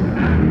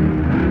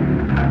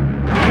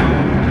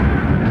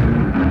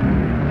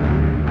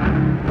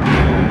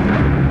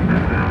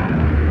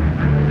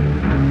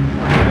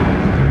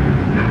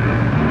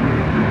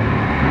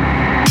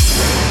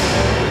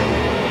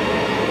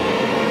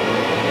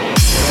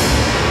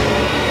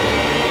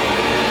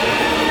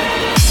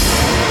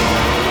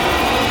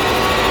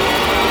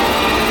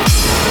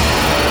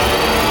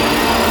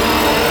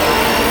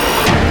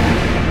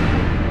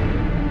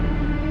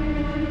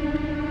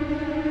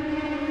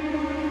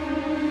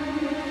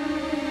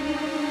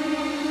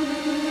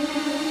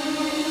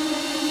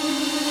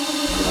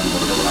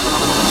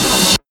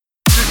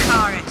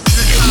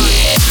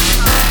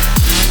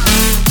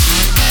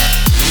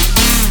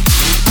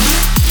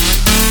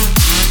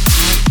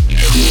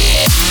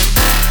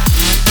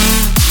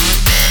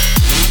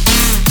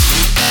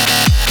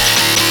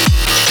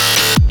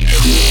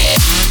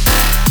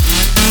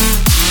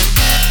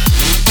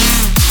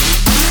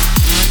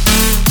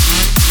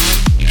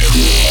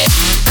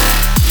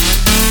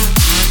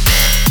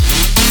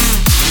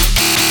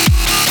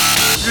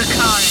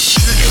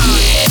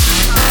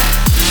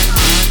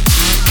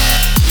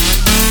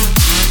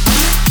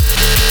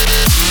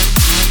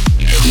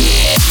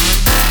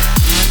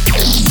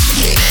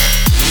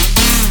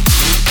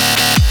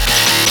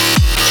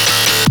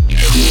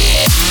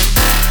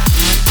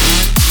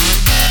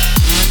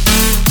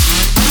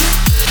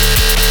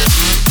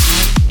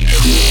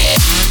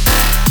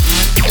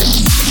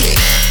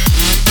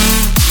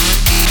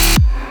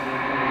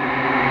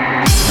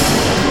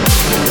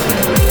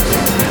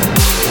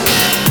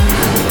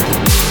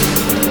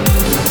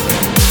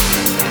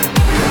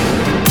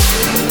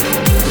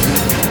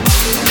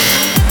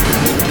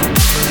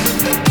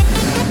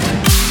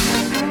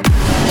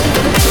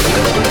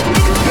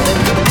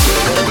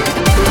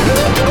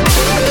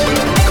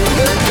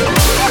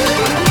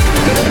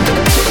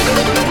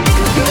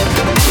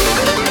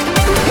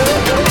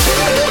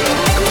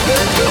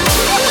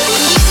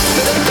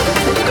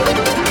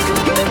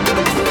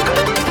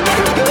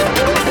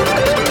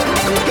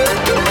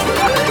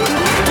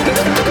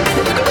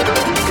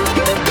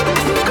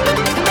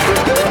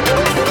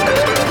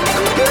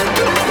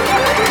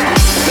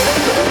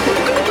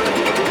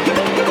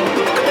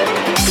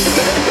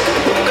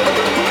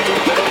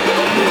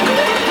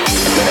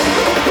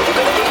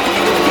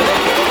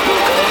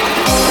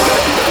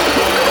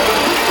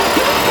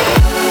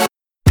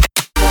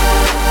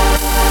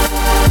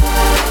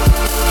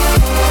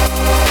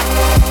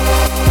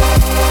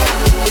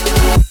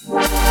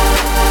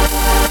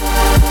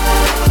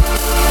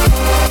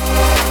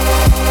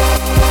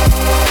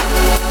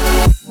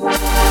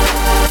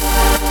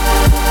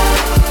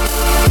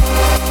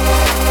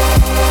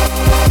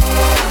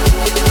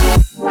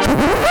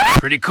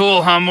 Pretty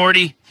cool, huh,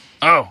 Morty?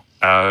 Oh.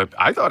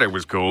 I thought it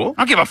was cool.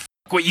 I don't give a f***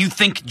 what you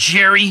think,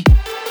 Jerry.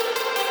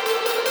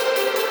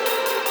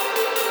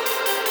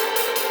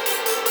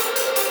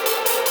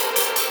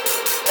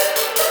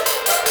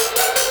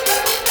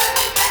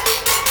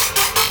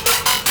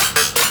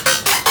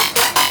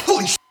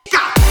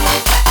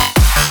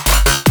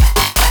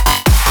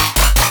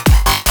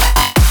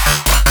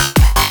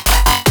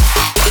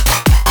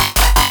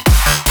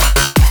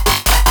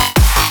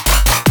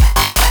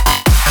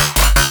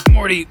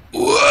 Morty,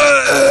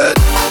 what?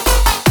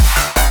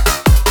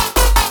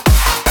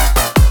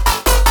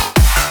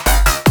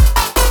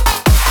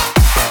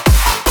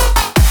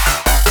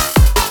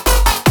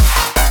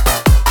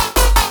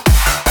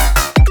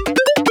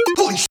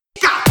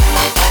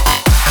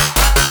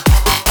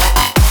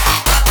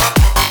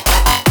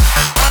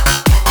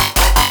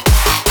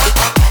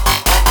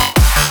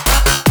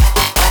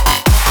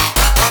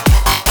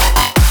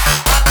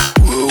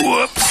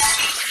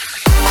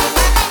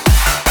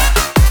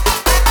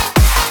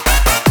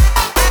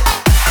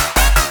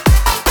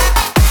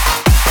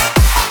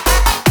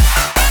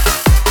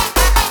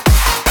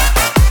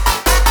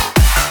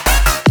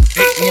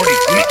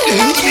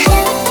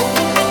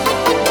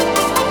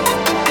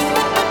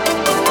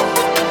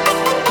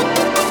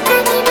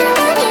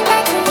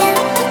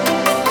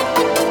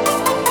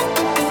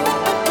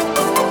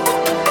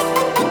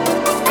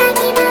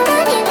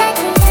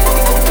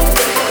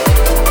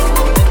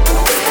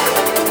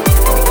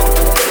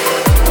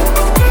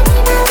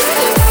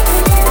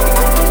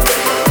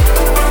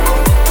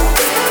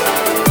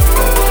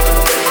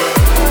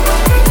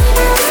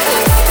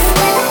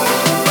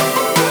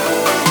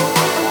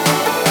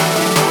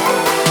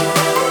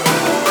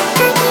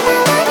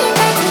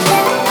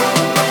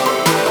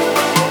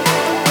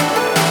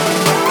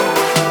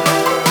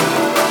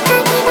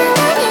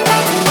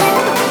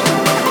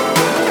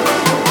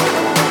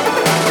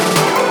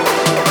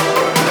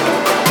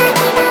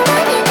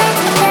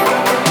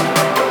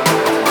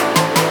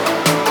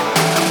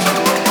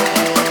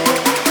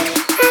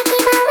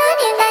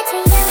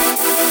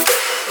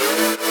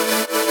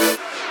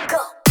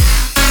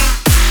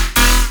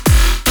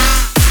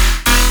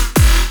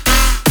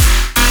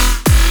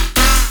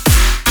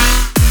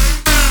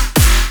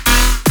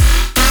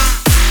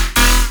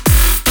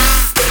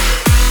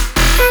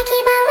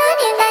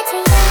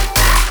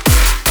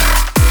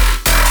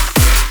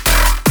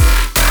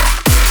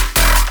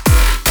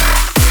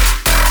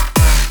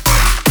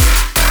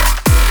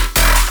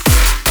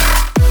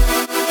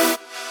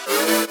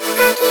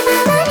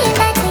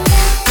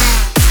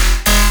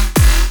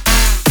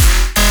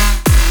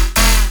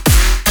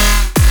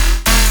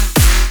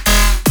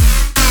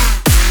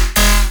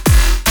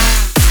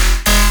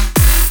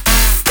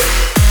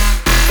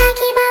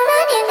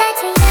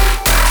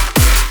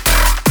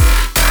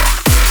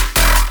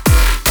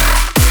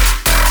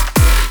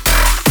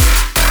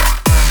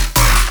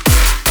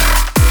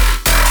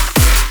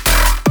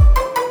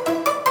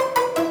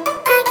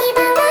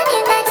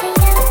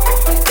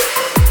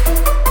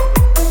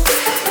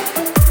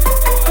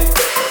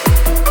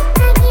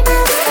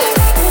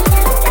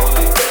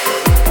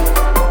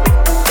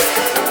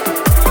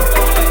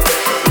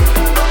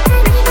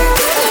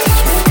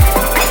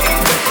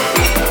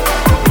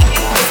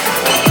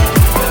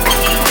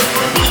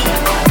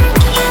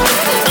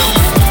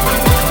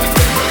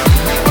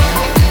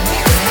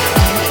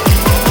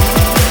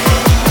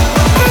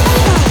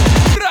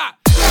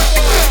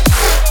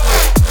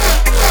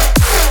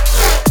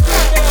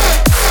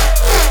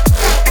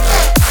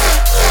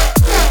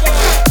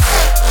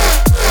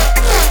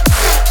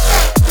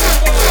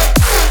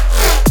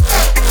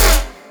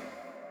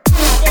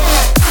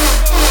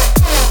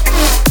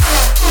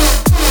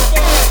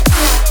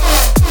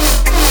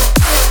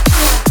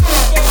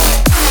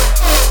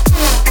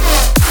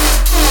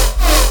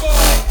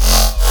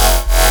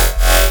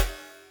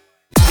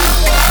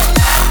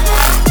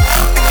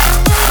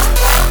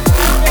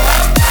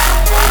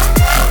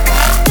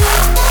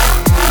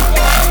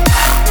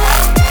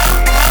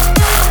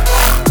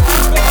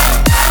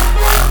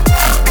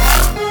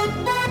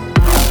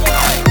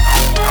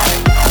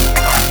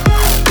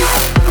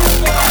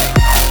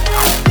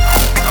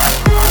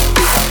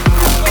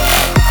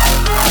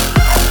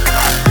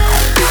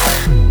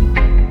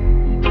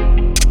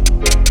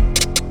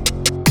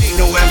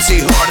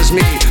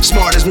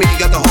 Smart as me,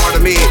 got the heart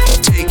of me.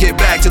 Take it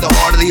back to the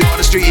heart of the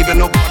artistry, even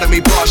though part of me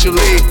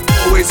partially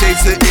always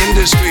hates the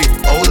industry.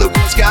 Oh, look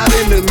what's got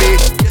into me.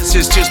 Yes,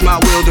 it's just my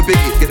will to be.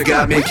 It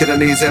got me killing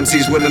these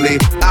MCs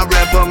willingly. I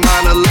rap a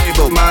minor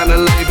label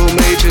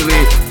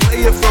majorly.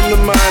 Play it from the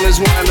minors,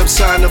 wind up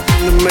signed up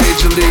from the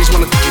major leagues.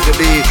 Wanna think to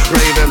be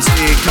rave MC,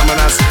 come on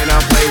outside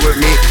now play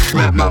with me.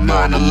 Rap my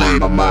minor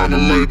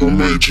label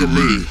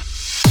majorly.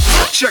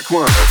 Check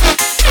one.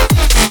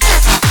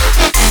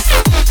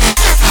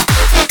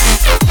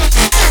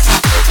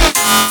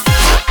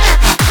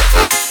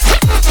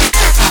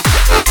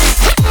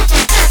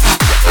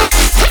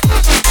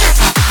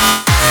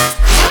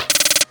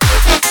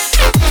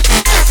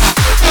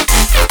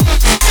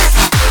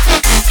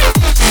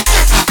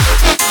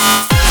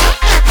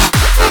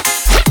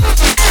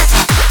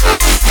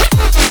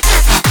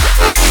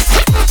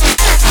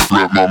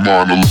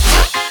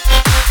 mind.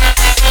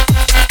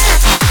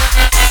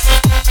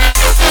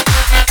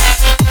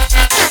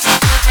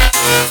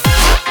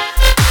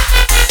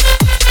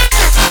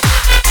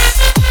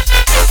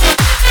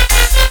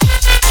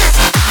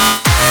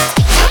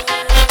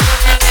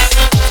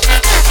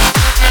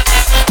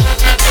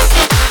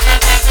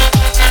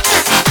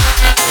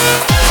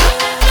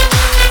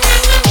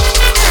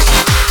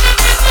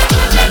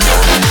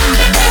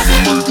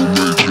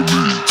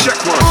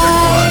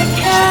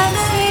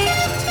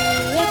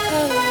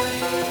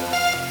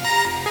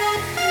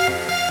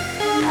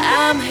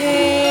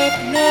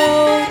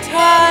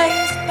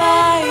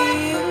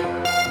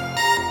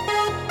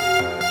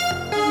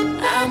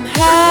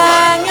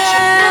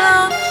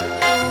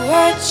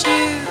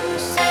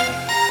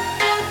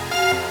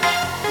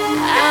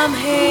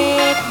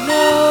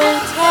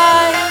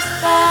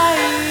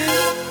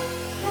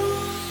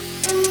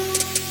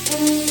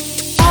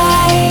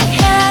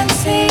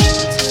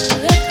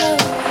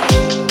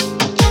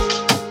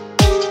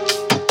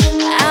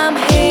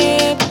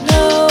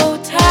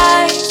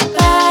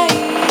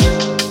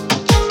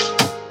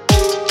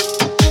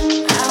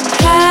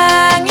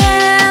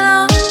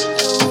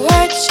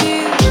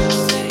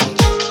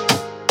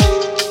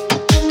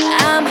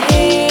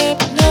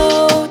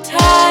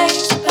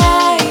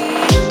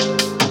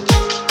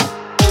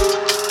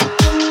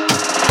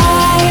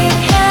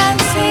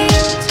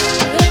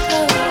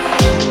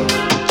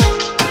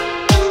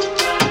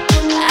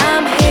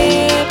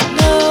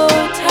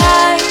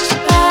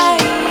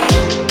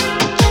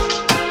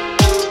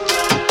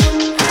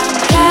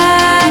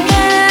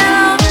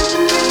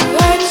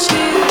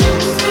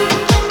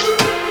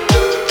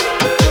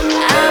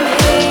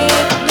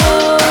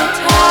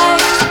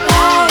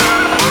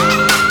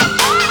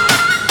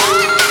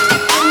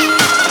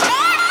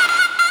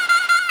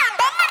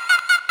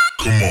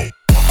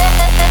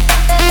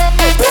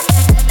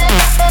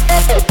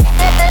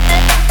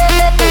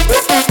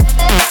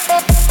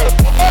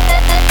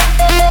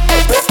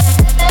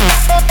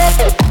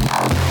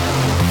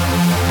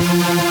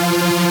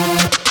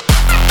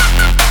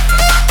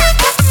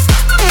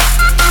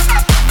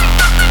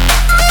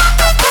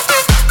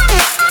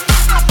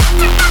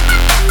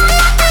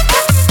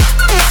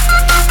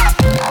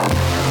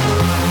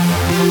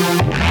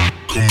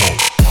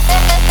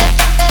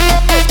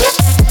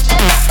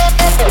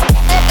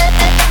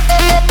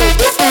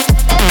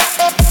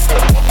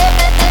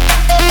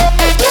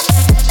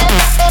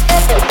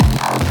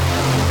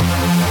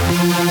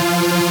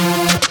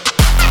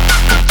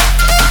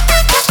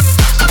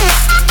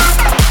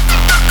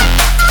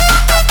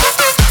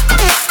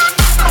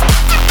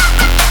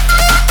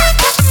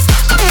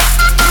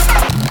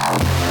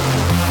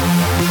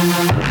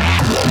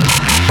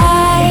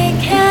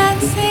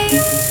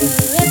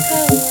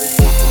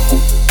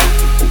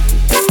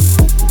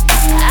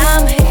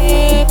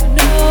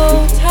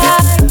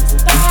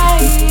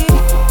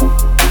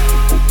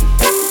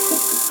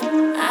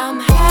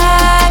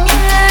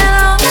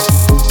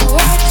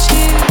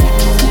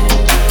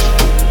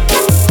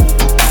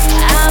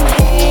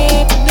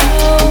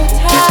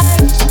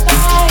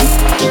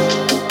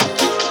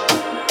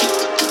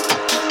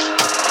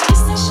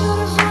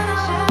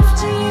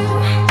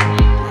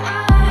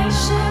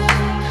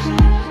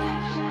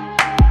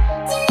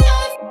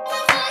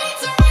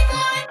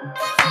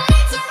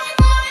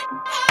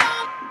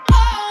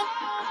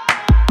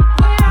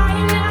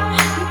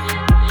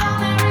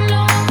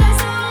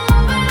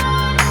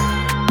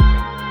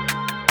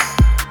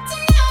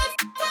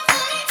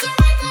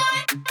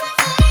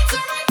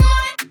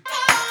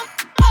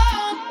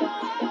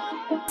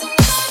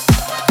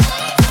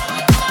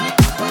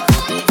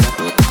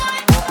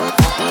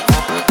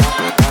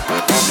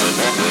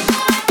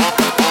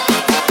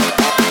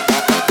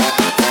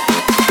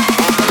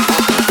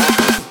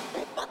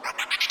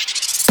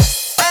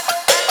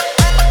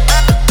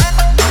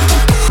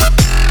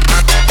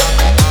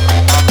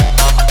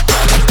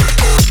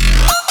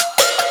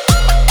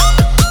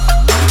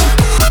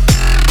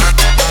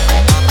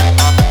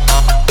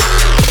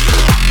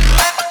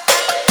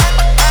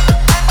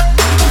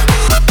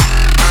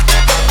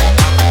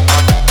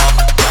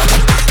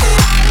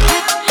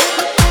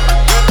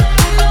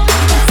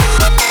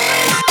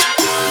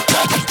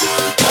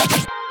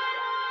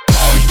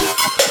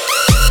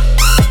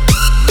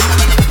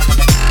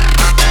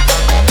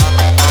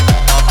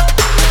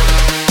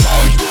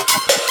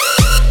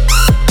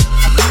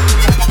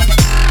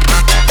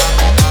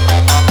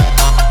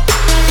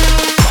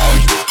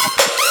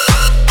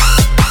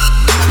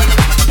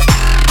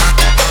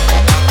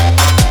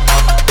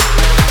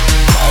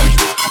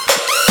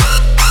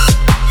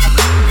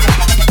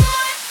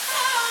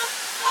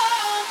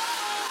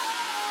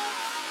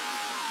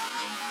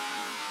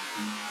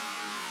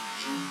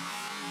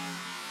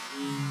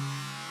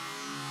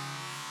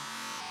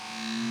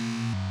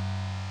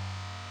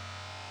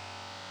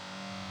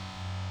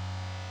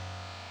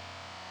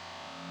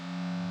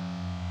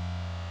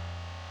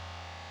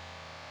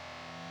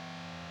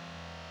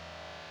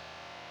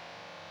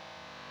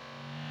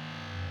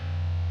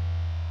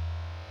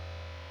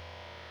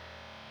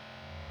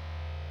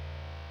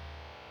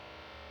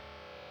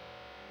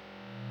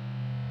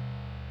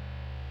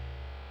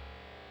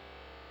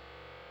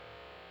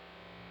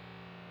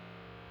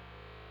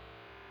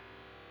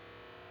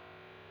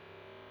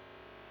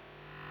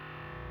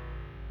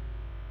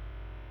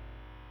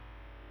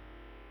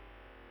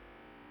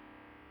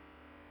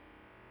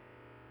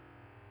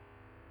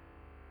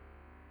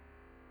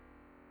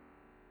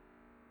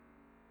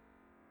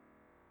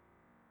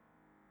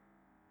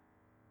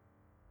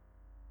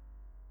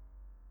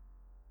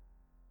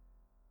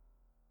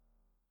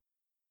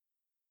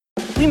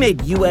 We made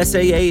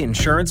USAA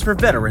insurance for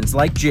veterans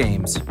like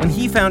James. When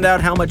he found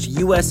out how much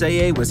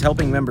USAA was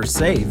helping members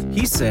save,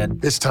 he said,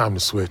 "It's time to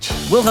switch."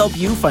 We'll help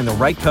you find the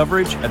right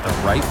coverage at the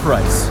right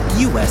price.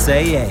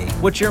 USAA.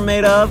 What you're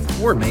made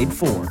of, we're made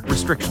for.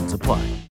 Restrictions apply.